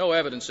 there's no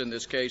evidence in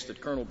this case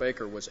that Colonel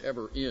Baker was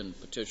ever in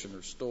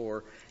Petitioner's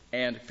store,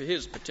 and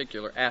his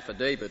particular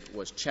affidavit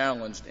was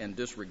challenged and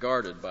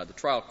disregarded by the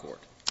trial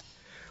court.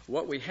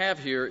 What we have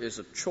here is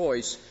a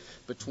choice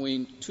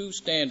between two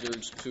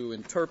standards to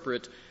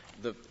interpret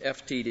the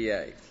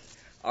FTDA.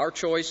 Our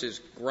choice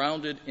is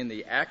grounded in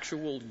the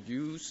actual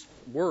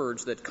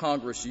words that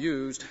Congress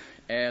used,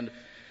 and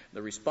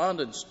the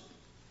respondent's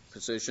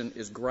position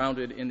is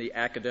grounded in the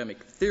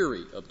academic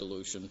theory of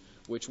dilution,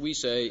 which we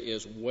say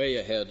is way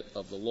ahead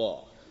of the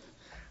law.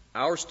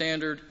 Our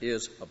standard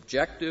is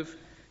objective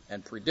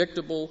and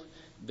predictable.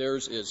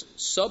 Theirs is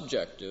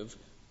subjective,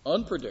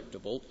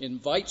 unpredictable,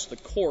 invites the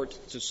court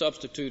to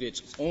substitute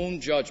its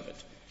own judgment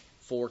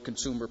for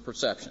consumer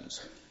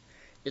perceptions.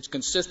 It's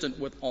consistent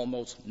with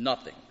almost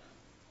nothing.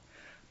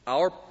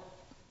 Our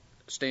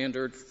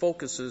standard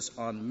focuses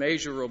on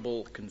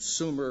measurable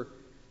consumer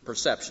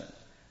perception.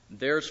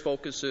 Theirs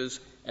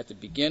focuses at the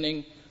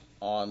beginning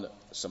on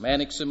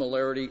semantic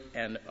similarity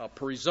and a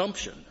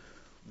presumption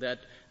that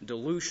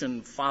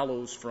dilution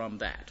follows from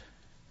that.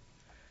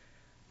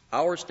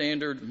 Our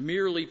standard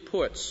merely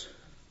puts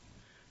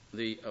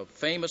the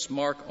famous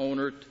mark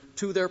owner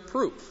to their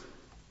proof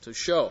to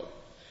show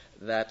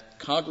that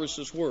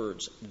Congress's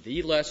words,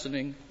 the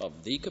lessening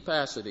of the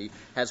capacity,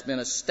 has been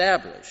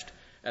established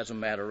as a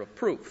matter of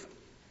proof.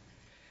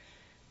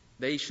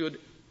 They should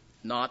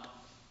not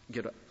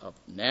get a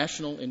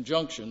national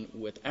injunction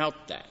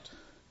without that.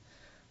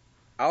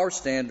 Our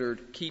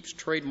standard keeps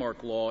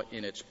trademark law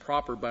in its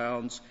proper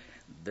bounds.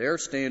 Their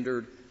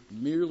standard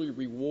merely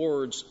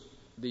rewards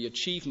the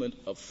achievement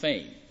of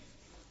fame.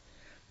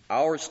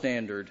 Our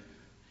standard,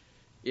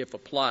 if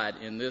applied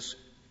in this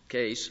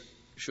case,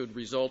 should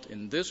result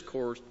in this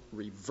court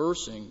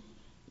reversing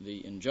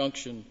the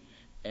injunction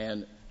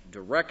and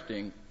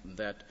directing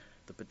that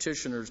the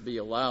petitioners be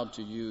allowed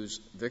to use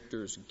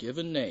Victor's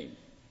given name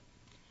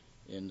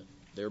in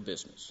their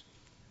business.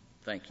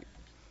 Thank you.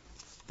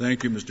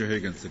 Thank you, Mr.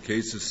 Higgins. The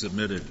case is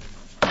submitted.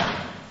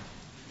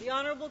 The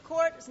Honorable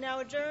Court is now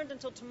adjourned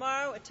until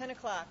tomorrow at 10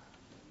 o'clock.